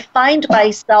 And I find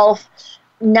myself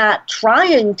not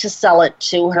trying to sell it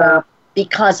to her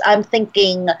because I'm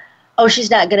thinking, oh, she's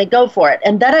not going to go for it.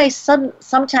 And then I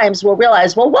sometimes will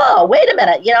realize, well, whoa, wait a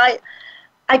minute.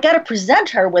 I got to present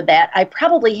her with that. I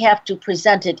probably have to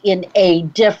present it in a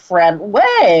different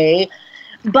way.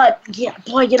 But, yeah,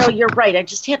 boy, you're right. I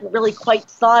just hadn't really quite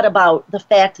thought about the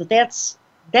fact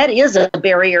that is a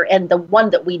barrier, and the one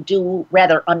that we do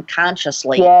rather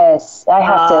unconsciously. Yes, I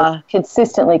have to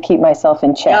consistently keep myself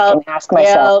in check and ask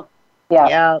myself.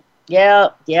 Yeah.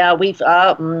 We've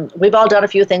all done a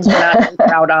few things we're not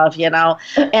proud of,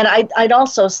 And I'd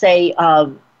also say,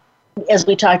 as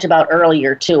we talked about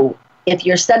earlier too, if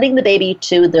you're sending the baby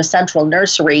to the central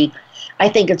nursery, I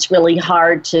think it's really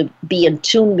hard to be in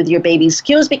tune with your baby's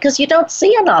cues because you don't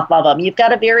see enough of them. You've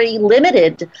got a very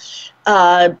limited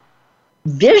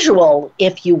visual,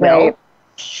 if you will. Right.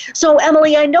 So,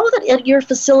 Emily, I know that at your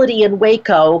facility in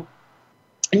Waco,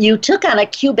 you took on a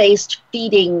cue-based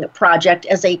feeding project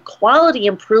as a quality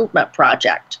improvement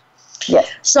project.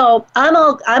 Yes. So I'm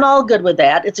all good with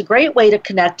that. It's a great way to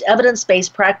connect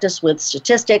evidence-based practice with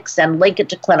statistics and link it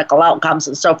to clinical outcomes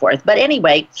and so forth. But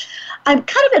anyway, I'm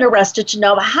kind of interested to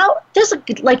know how there's a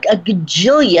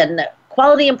gajillion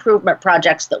quality improvement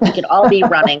projects that we could all be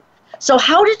running. So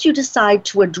how did you decide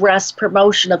to address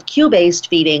promotion of cue-based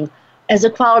feeding as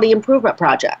a quality improvement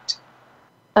project?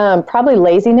 Probably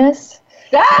laziness.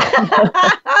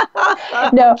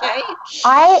 No, okay.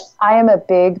 I am a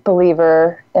big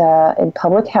believer in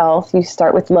public health. You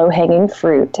start with low-hanging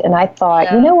fruit. And I thought,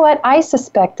 you know what? I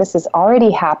suspect this is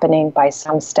already happening by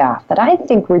some staff, that I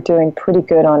think we're doing pretty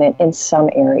good on it in some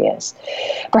areas.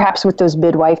 Perhaps with those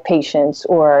midwife patients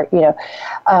or,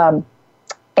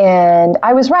 and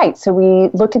I was right. So we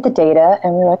looked at the data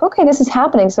and we were like, okay, this is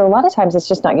happening. So a lot of times it's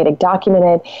just not getting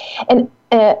documented. And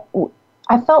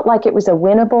I felt like it was a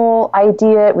winnable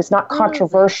idea. It was not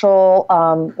controversial.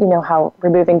 You know how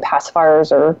removing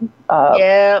pacifiers or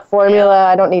formula.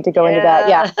 I don't need to go into that.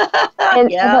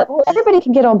 And I thought, everybody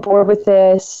can get on board with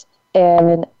this.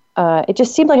 And it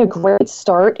just seemed like a great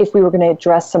start if we were going to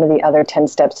address some of the other 10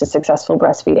 steps to successful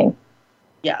breastfeeding.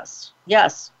 Yes.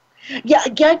 Yeah, I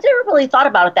never really thought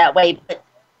about it that way. But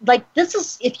like, this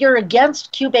is, if you're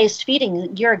against cue-based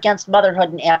feeding, you're against motherhood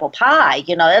and apple pie.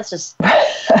 That's just...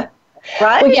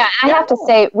 Right? Well, I have to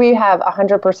say we have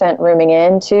 100% rooming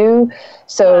in too,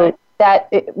 so that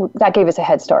gave us a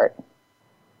head start.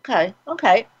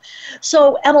 Okay.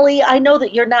 So, Emily, I know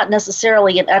that you're not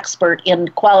necessarily an expert in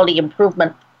quality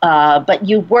improvement, but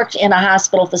you worked in a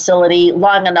hospital facility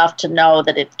long enough to know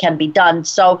that it can be done.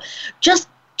 So, just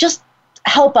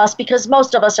help us, because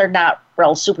most of us are not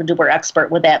real super duper expert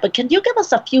with that. But can you give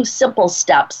us a few simple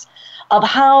steps of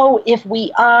how, if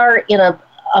we are in a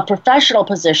professional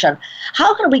position,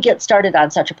 how can we get started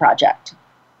on such a project?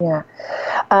 Yeah.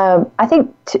 I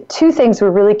think two things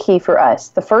were really key for us.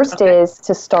 The first is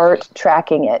to start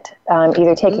tracking it,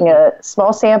 either taking a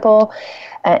small sample,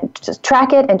 just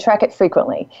track it and track it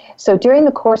frequently. So during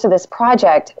the course of this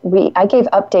project, I gave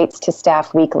updates to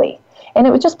staff weekly. And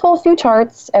it would just pull a few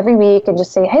charts every week and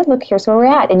just say, hey, look, here's where we're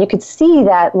at. And you could see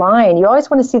that line. You always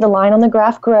want to see the line on the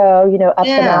graph grow, up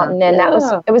the mountain.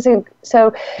 And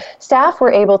so staff were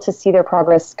able to see their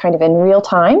progress kind of in real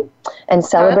time and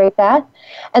celebrate that.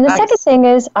 And the second thing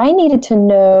is I needed to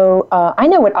know, I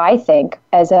know what I think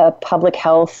as a public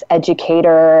health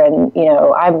educator, and,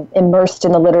 I'm immersed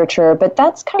in the literature, but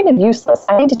that's kind of useless.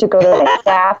 I needed to go to the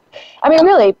staff. I mean,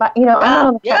 really, I'm not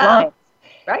on the front line.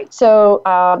 Right. So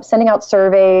sending out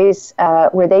surveys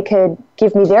where they could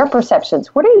give me their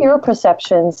perceptions. What are your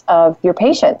perceptions of your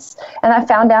patients? And I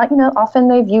found out, often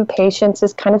they view patients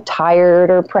as kind of tired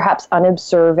or perhaps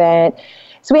unobservant.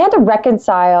 So we had to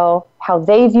reconcile how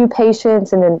they view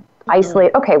patients and then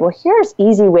isolate, okay, well, here's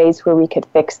easy ways where we could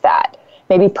fix that.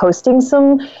 Maybe posting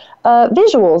some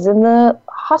visuals in the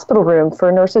hospital room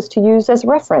for nurses to use as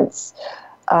reference.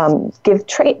 Give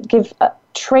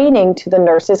training to the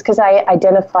nurses, because I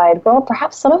identified, well,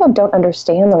 perhaps some of them don't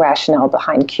understand the rationale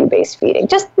behind cue-based feeding.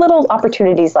 Just little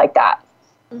opportunities like that.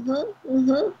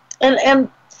 And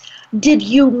did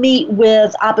you meet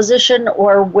with opposition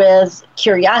or with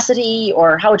curiosity,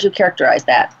 or how would you characterize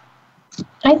that?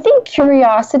 I think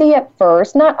curiosity at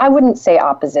first. I wouldn't say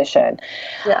opposition.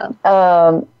 Yeah.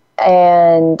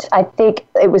 And I think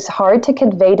it was hard to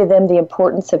convey to them the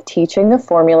importance of teaching the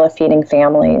formula feeding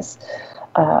families.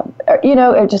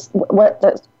 It just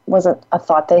wasn't a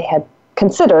thought they had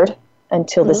considered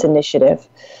until this initiative.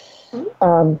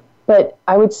 But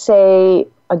I would say,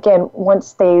 again,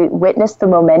 once they witnessed the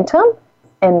momentum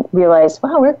and realized,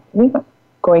 wow, we're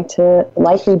going to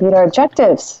likely meet our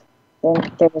objectives.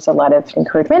 And there was a lot of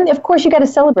encouragement. Of course, you got to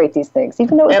celebrate these things,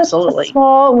 even though it was a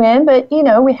small win. But,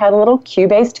 we had a little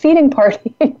cue-based feeding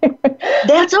party.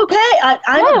 That's okay.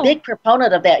 I'm a big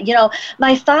proponent of that.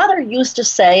 My father used to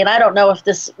say, and I don't know if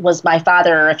this was my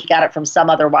father or if he got it from some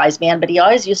other wise man, but he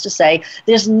always used to say,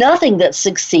 there's nothing that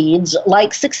succeeds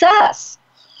like success.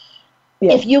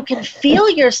 Yes. If you can feel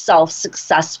yourself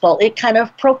successful, it kind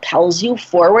of propels you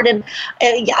forward. And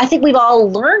I think we've all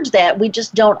learned that. We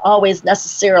just don't always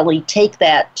necessarily take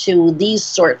that to these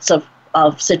sorts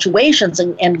of situations.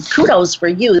 And kudos for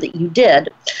you that you did.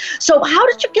 So how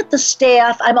did you get the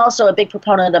staff? I'm also a big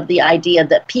proponent of the idea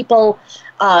that people,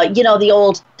 the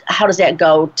old, how does that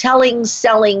go? Telling,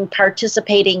 selling,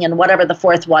 participating, and whatever the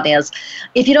fourth one is.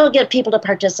 If you don't get people to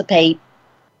participate,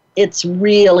 it's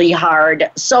really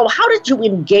hard. So how did you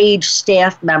engage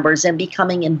staff members in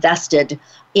becoming invested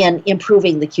in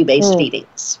improving the cue-based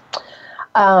feedings?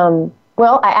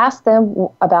 Well, I asked them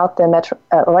about the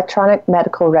electronic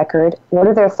medical record. What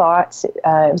are their thoughts?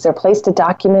 Was there a place to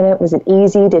document it? Was it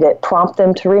easy? Did it prompt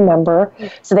them to remember?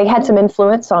 So they had some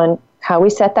influence on how we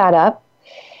set that up.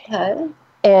 Okay.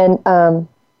 And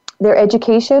their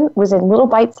education was in little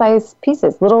bite-sized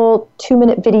pieces, little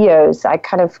 2-minute videos. I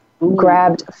kind of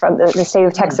grabbed from the state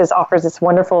of Texas offers this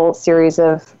wonderful series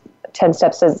of 10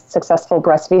 steps to successful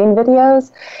breastfeeding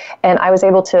videos. And I was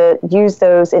able to use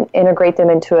those and integrate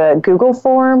them into a Google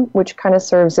form, which kind of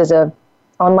serves as a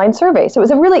online survey. So it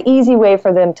was a really easy way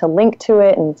for them to link to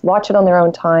it and watch it on their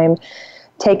own time,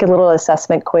 take a little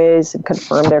assessment quiz and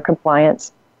confirm their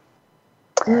compliance.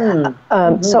 So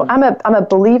I'm a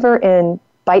believer in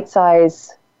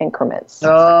bite-size increments.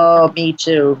 Oh, me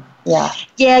too. Yeah.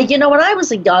 Yeah, when I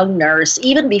was a young nurse,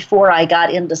 even before I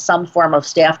got into some form of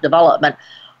staff development,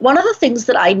 one of the things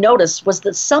that I noticed was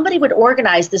that somebody would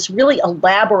organize this really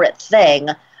elaborate thing.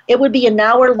 It would be an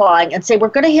hour long and say, we're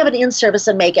going to have an in-service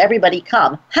and make everybody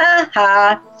come. Ha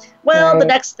ha. Well, The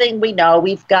next thing we know,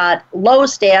 we've got low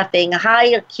staffing, high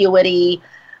acuity,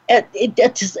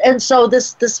 and so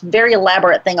this very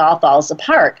elaborate thing all falls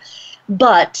apart.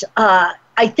 But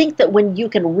I think that when you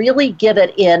can really give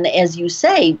it in, as you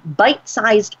say,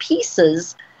 bite-sized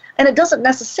pieces, and it doesn't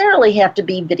necessarily have to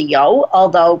be video,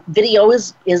 although video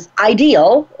is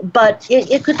ideal, but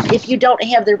it could, if you don't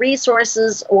have the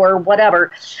resources or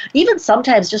whatever, even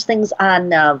sometimes just things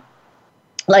on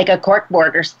like a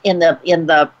corkboard or in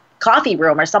the coffee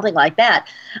room or something like that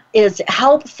is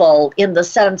helpful in the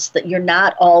sense that you're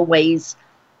not always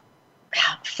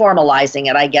formalizing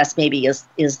it, I guess maybe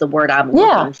is the word I'm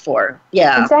looking for.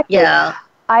 Yeah, exactly. Yeah.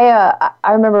 I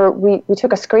remember we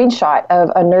took a screenshot of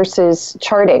a nurse's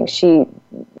charting. She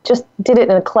just did it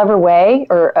in a clever way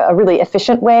or a really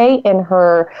efficient way in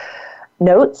her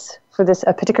notes for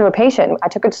a particular patient. I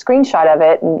took a screenshot of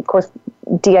it and, of course,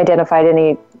 de-identified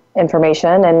any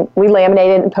information, and we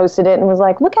laminated it and posted it and was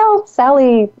like, look how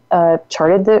Sally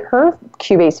charted her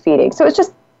cue-based feeding. So it's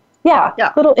just,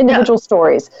 little individual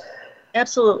stories.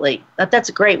 Absolutely. That's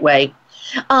a great way.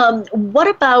 What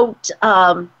about,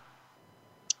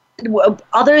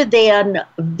 other than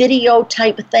video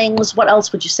type things, what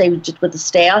else would you say with the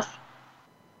staff?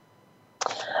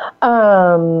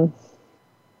 Trying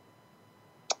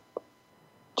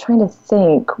to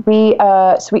think. We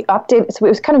updated, so it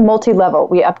was kind of multi-level.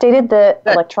 We updated the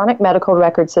electronic medical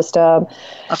record system.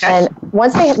 Okay. And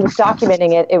once they were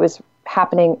documenting it, it was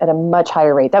happening at a much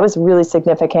higher rate. That was really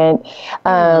significant.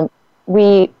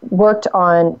 We worked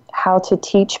on how to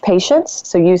teach patients,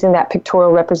 so using that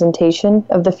pictorial representation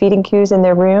of the feeding cues in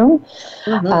their room.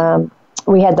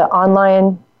 We had the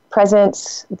online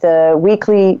presence, the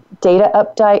weekly data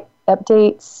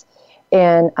updates,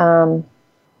 and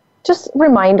just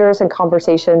reminders and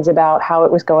conversations about how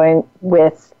it was going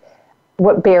with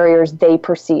what barriers they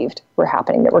perceived were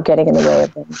happening that were getting in the way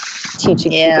of them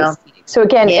teaching. Yeah. So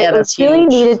again, it was really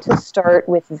needed to start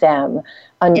with them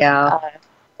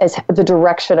as the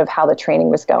direction of how the training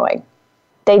was going.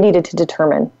 They needed to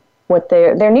determine what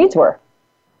their needs were.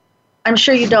 I'm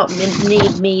sure you don't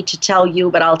need me to tell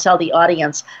you, but I'll tell the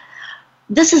audience.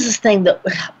 This is the thing that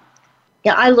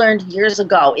I learned years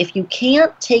ago. If you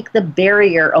can't take the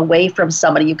barrier away from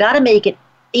somebody, you got to make it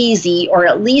easy or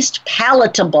at least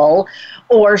palatable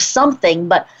or something.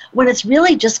 But when it's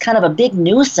really just kind of a big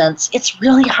nuisance, it's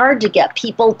really hard to get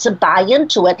people to buy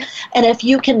into it. And if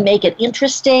you can make it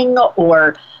interesting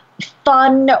or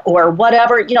fun or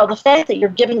whatever, the fact that you're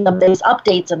giving them these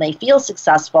updates and they feel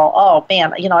successful, oh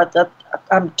man,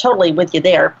 I'm totally with you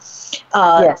there.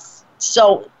 Yes.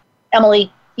 So,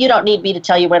 Emily, you don't need me to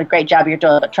tell you what a great job you're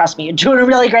doing, but trust me, you're doing a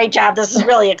really great job. This is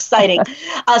really exciting.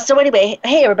 So anyway,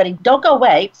 hey, everybody, don't go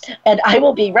away. And I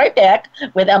will be right back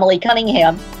with Emily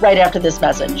Cunningham right after this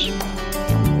message.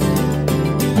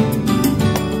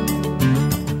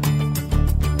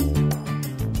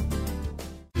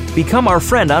 Become our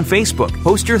friend on Facebook.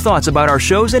 Post your thoughts about our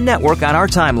shows and network on our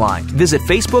timeline. Visit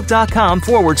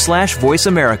facebook.com/Voice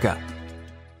America.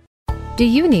 Do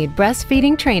you need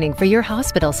breastfeeding training for your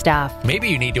hospital staff? Maybe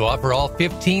you need to offer all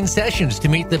 15 sessions to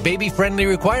meet the baby-friendly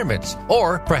requirements.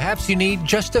 Or perhaps you need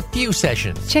just a few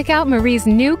sessions. Check out Marie's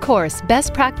new course,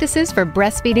 Best Practices for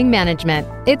Breastfeeding Management.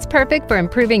 It's perfect for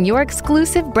improving your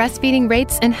exclusive breastfeeding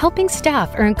rates and helping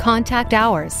staff earn contact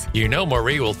hours. You know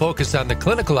Marie will focus on the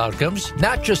clinical outcomes,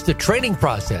 not just the training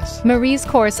process. Marie's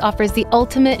course offers the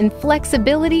ultimate in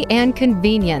flexibility and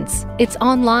convenience. It's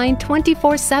online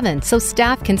 24/7, so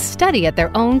staff can study at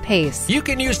their own pace. You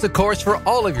can use the course for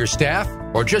all of your staff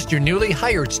or just your newly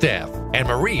hired staff. And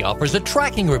Marie offers a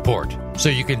tracking report, so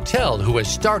you can tell who has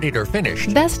started or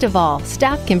finished. Best of all,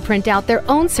 staff can print out their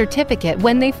own certificate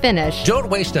when they finish. Don't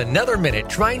waste another minute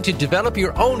trying to develop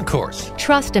your own course.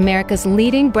 Trust America's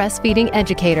leading breastfeeding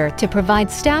educator to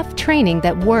provide staff training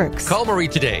that works. Call Marie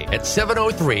today at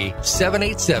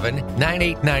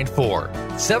 703-787-9894.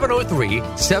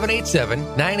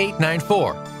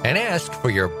 703-787-9894 and ask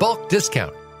for your bulk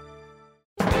discount.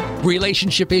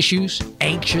 Relationship issues?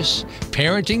 Anxious?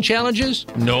 Parenting challenges?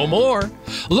 No more.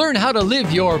 Learn how to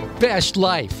live your best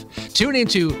life. Tune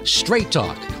into Straight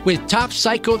Talk with top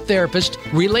psychotherapist,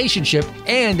 relationship,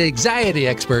 and anxiety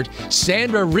expert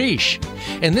Sandra Reish.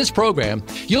 In this program,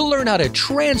 you'll learn how to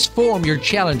transform your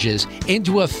challenges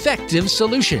into effective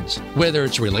solutions, whether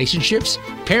it's relationships,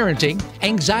 parenting,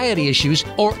 anxiety issues,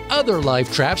 or other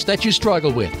life traps that you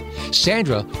struggle with.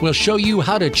 Sandra will show you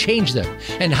how to change them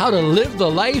and how to live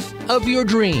the life of your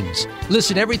dreams.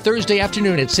 Listen every Thursday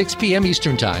afternoon at 6 p.m.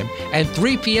 Eastern Time and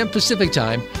 3 p.m. Pacific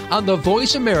Time on the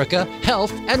Voice America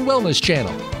Health and Wellness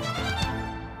Channel.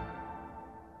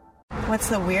 What's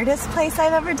the weirdest place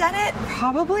I've ever done it?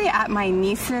 Probably at my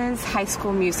niece's high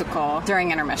school musical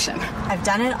during intermission. I've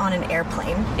done it on an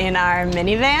airplane. In our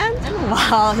minivan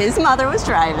while his mother was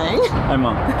driving. Hi,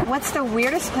 Mom. What's the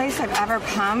weirdest place I've ever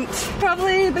pumped?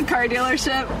 Probably the car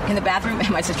dealership. In the bathroom at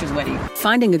my sister's wedding.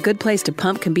 Finding a good place to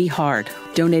pump can be hard.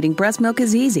 Donating breast milk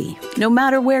is easy. No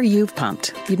matter where you've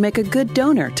pumped, you'd make a good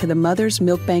donor to the Mother's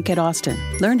Milk Bank at Austin.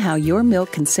 Learn how your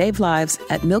milk can save lives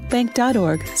at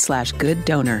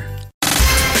milkbank.org/gooddonor.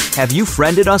 Have you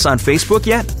friended us on Facebook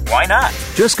yet? Why not?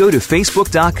 Just go to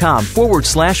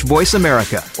facebook.com/Voice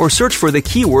America or search for the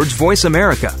keywords Voice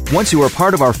America. Once you are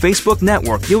part of our Facebook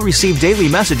network, you'll receive daily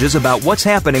messages about what's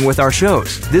happening with our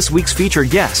shows, this week's featured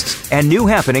guests, and new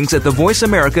happenings at the Voice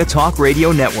America Talk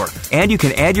Radio Network. And you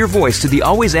can add your voice to the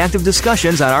always active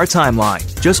discussions on our timeline.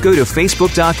 Just go to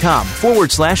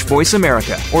facebook.com/Voice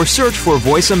America or search for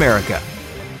Voice America.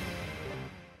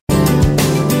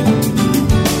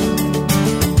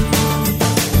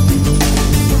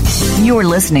 You're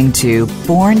listening to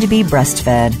Born to be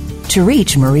Breastfed. To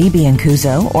reach Marie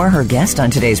Biancuzzo or her guest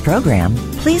on today's program,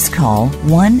 please call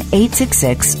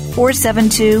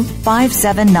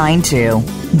 1-866-472-5792.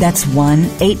 That's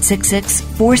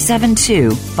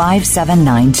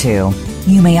 1-866-472-5792.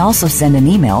 You may also send an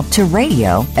email to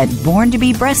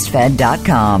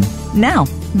radio@borntobebreastfed.com. Now,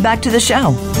 back to the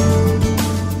show.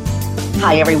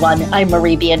 Hi, everyone. I'm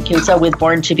Marie Biancuzzo with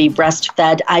Born to be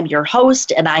Breastfed. I'm your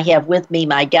host, and I have with me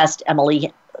my guest,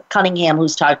 Emily Cunningham,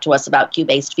 who's talked to us about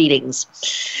cue-based feedings.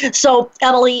 So,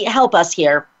 Emily, help us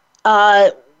here.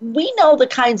 We know the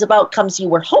kinds of outcomes you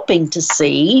were hoping to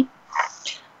see.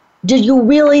 Did you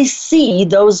really see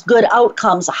those good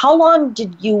outcomes? How long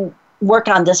did you work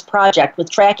on this project with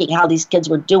tracking how these kids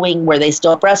were doing? Were they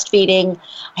still breastfeeding?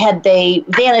 Had they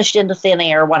vanished into thin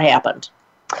air? What happened?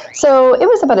 So it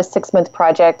was about a 6-month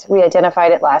project. We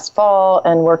identified it last fall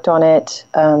and worked on it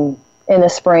in the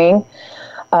spring.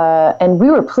 And we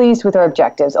were pleased with our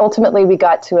objectives. Ultimately, we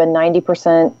got to a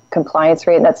 90% compliance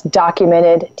rate, and that's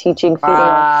documented teaching, feeding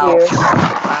on cue.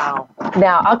 Wow.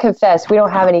 Now, I'll confess, we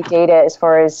don't have any data as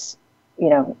far as,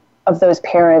 of those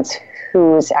parents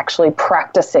who's actually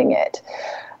practicing it.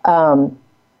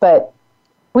 But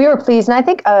we were pleased. And I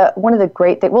think one of the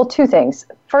great things, well, 2 things.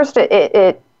 First,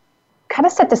 it kind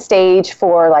of set the stage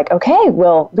for okay,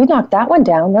 well, we knocked that one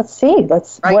down. Let's see.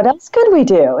 What else could we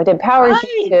do? It empowers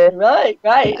you to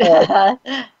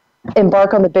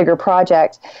embark on the bigger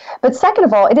project. But second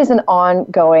of all, it is an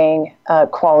ongoing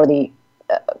quality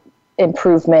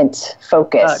improvement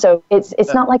focus. So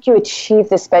it's not like you achieve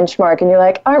this benchmark and you're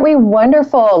like, aren't we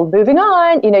wonderful? Moving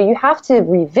on. You have to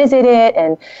revisit it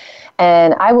and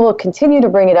And I will continue to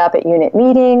bring it up at unit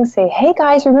meetings, say, hey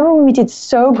guys, remember when we did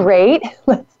so great?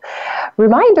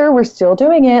 Reminder, we're still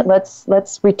doing it.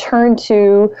 Let's return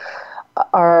to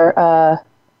our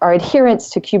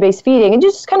adherence to cue-based feeding, and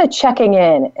just kind of checking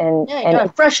in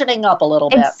and freshening up a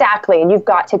little bit. Exactly, and you've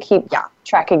got to keep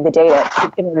tracking the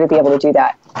data in order to be able to do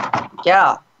that.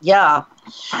 Yeah.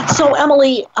 So,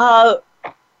 Emily,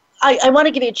 I want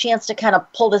to give you a chance to kind of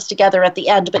pull this together at the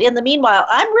end, but in the meanwhile,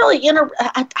 I'm really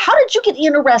how did you get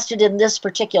interested in this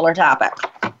particular topic?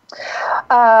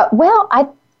 Well,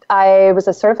 I was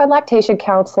a certified lactation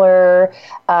counselor,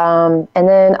 and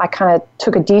then I kind of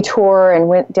took a detour and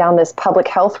went down this public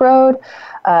health road,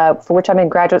 for which I'm in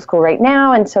graduate school right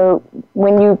now. And so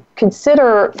when you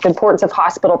consider the importance of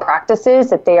hospital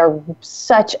practices, that they are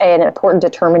such an important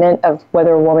determinant of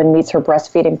whether a woman meets her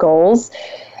breastfeeding goals,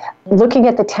 looking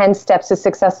at the 10 steps to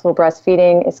successful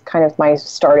breastfeeding is kind of my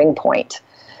starting point.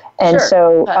 And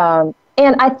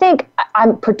and I think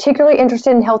I'm particularly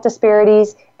interested in health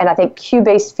disparities, and I think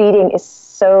cue-based feeding is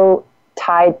so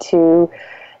tied to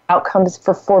outcomes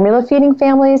for formula feeding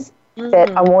families that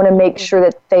I want to make sure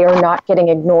that they are not getting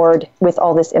ignored with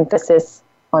all this emphasis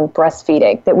on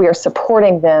breastfeeding, that we are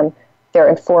supporting them, their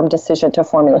informed decision to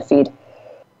formula feed.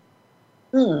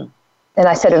 And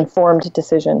I said informed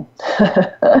decision.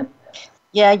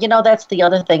 Yeah, that's the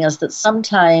other thing, is that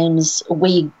sometimes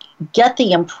we get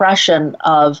the impression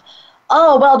of,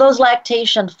 oh, well, those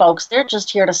lactation folks, they're just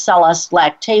here to sell us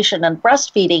lactation and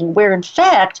breastfeeding, where in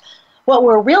fact, what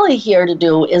we're really here to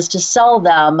do is to sell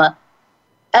them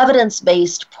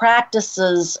evidence-based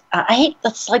practices. I hate,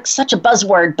 that's like such a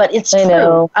buzzword, but it's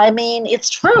true. I mean, it's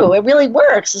true. It really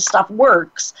works. This stuff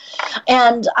works.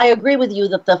 And I agree with you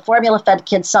that the formula-fed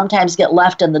kids sometimes get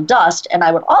left in the dust. And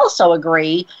I would also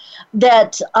agree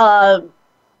that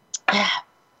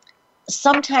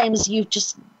sometimes you've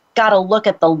just got to look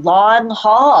at the long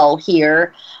haul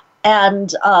here.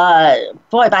 And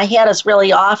boy, my hat is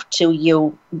really off to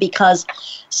you, because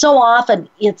so often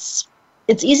it's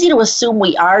easy to assume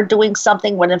we are doing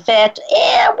something when in fact,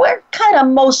 we're kind of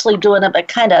mostly doing it, but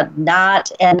kind of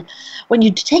not. And when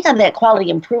you take on that quality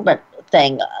improvement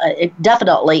thing, it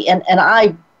definitely, and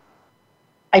I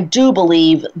do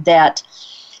believe that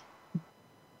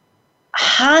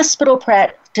hospital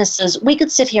practices, we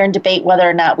could sit here and debate whether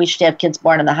or not we should have kids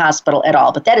born in the hospital at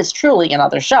all, but that is truly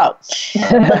another show.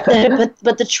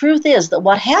 but the truth is that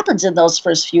what happens in those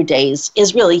first few days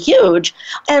is really huge,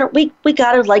 and we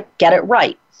got to get it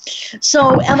right.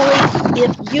 So, Emily,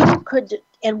 if you could,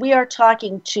 and we are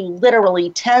talking to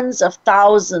literally tens of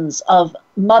thousands of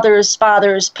mothers,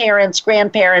 fathers, parents,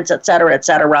 grandparents, et cetera,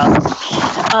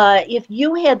 if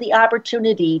you had the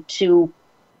opportunity to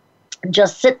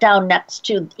just sit down next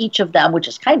to each of them, which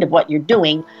is kind of what you're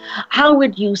doing, how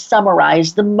would you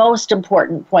summarize the most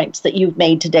important points that you've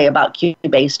made today about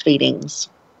cue-based feedings?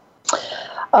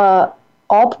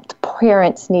 All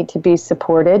parents need to be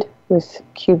supported with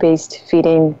cue-based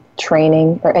feeding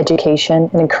training or education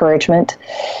and encouragement.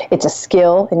 It's a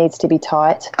skill. It needs to be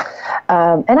taught.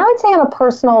 And I would say on a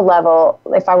personal level,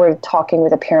 if I were talking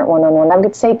with a parent one-on-one, I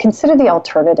would say consider the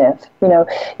alternative. You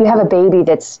have a baby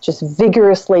that's just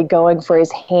vigorously going for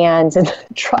his hands and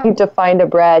trying to find a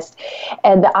breast.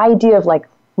 And the idea of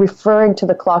referring to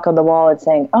the clock on the wall and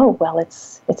saying, oh, well,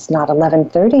 it's not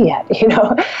 11:30 yet.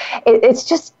 It's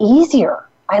just easier.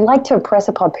 I like to impress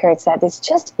upon parents that it's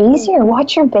just easier.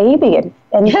 Watch your baby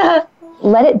and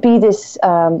let it be this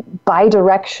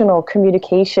bidirectional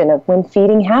communication of when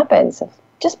feeding happens.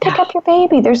 Just pick up your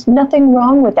baby. There's nothing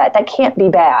wrong with that. That can't be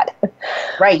bad.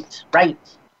 Right.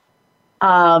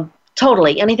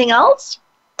 Totally. Anything else?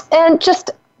 And just,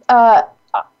 I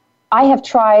have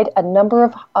tried a number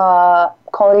of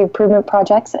quality improvement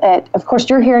projects. Of course,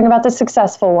 you're hearing about the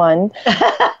successful one.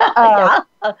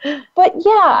 But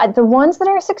the ones that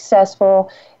are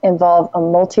successful involve a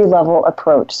multi-level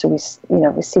approach. So we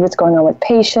see what's going on with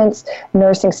patients,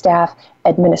 nursing staff,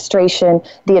 administration,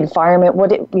 the environment,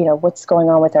 what's going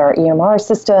on with our EMR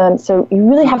system. So you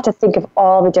really have to think of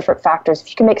all the different factors.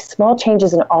 If you can make small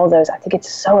changes in all those, I think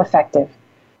it's so effective.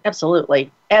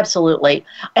 Absolutely. As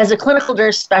a clinical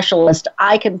nurse specialist,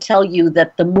 I can tell you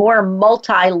that the more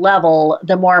multi-level,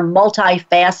 the more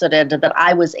multifaceted that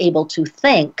I was able to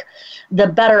think, the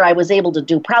better I was able to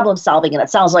do problem solving. And it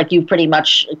sounds like you've pretty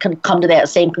much come to that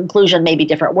same conclusion, maybe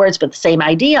different words, but the same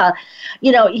idea.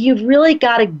 You've really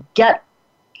got to get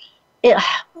it.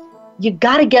 You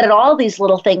got to get at all these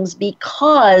little things,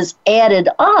 because added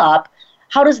up,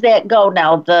 how does that go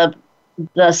now?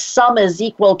 The sum is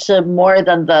equal to more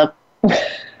than the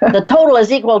The total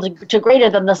is equal to greater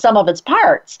than the sum of its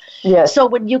parts. Yes. So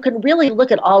when you can really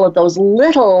look at all of those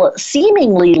little,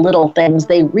 seemingly little things,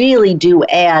 they really do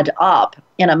add up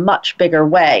in a much bigger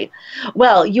way.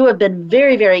 Well, you have been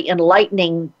very, very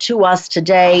enlightening to us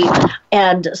today,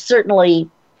 and certainly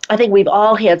I think we've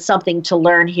all had something to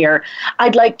learn here.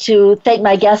 I'd like to thank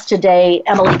my guest today,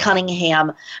 Emily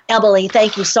Cunningham. Emily,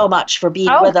 thank you so much for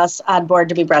being with us on Born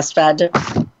to be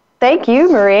Breastfed. Thank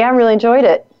you, Marie. I really enjoyed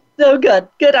it. So good.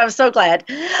 Good. I'm so glad.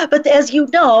 But as you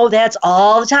know, that's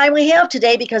all the time we have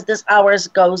today because this hour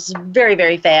goes very,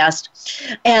 very fast.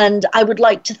 And I would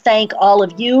like to thank all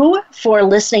of you for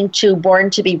listening to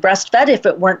Born to be Breastfed. If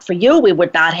it weren't for you, we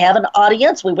would not have an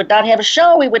audience. We would not have a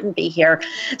show. We wouldn't be here.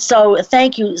 So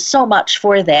thank you so much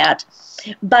for that.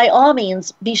 By all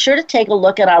means, be sure to take a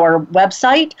look at our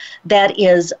website. That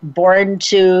is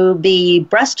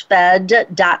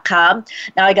borntobebreastfed.com.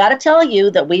 Now, I got to tell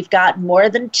you that we've got more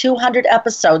than 200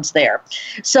 episodes there.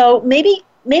 So maybe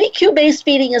cue-based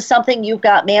feeding is something you've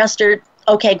got mastered.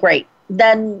 Okay, great.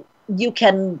 Then you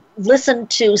can listen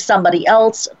to somebody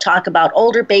else talk about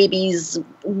older babies,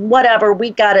 whatever.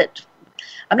 We've got it.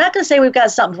 I'm not going to say we've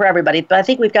got something for everybody, but I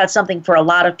think we've got something for a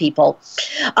lot of people.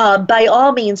 By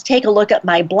all means, take a look at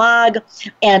my blog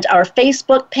and our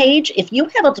Facebook page. If you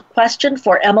have a question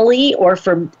for Emily or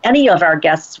for any of our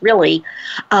guests, really,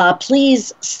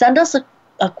 please send us a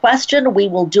question. We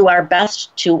will do our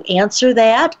best to answer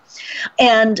that.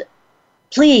 And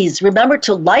please remember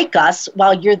to like us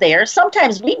while you're there.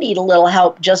 Sometimes we need a little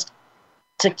help just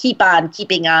to keep on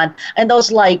keeping on, and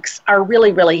those likes are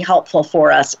really, really helpful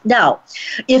for us. Now,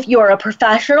 if you're a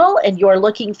professional and you're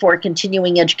looking for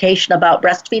continuing education about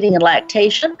breastfeeding and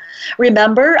lactation,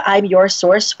 remember I'm your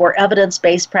source for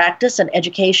evidence-based practice and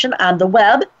education on the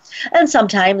web and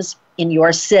sometimes in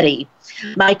your city.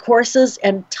 My courses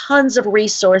and tons of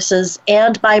resources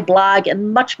and my blog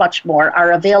and much, much more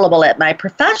are available at my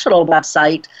professional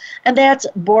website, and that's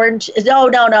it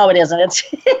isn't.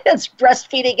 It's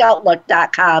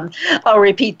breastfeedingoutlook.com. I'll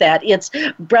repeat that. It's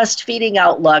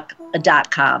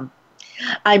breastfeedingoutlook.com.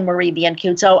 I'm Marie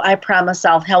Biancuzzo. I promise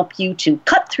I'll help you to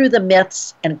cut through the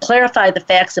myths and clarify the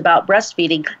facts about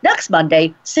breastfeeding next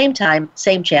Monday, same time,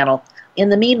 same channel. In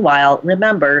the meanwhile,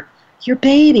 remember, your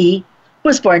baby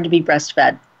was born to be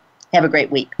breastfed. Have a great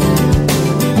week.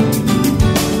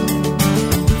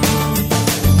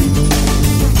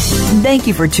 Thank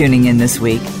you for tuning in this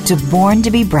week to Born to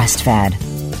be Breastfed.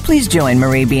 Please join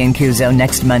Marie Biancuzzo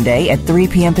next Monday at 3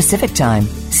 p.m. Pacific Time,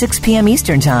 6 p.m.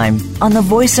 Eastern Time on the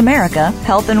Voice America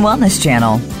Health and Wellness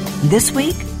Channel. This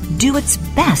week, do what's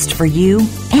best for you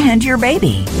and your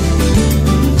baby.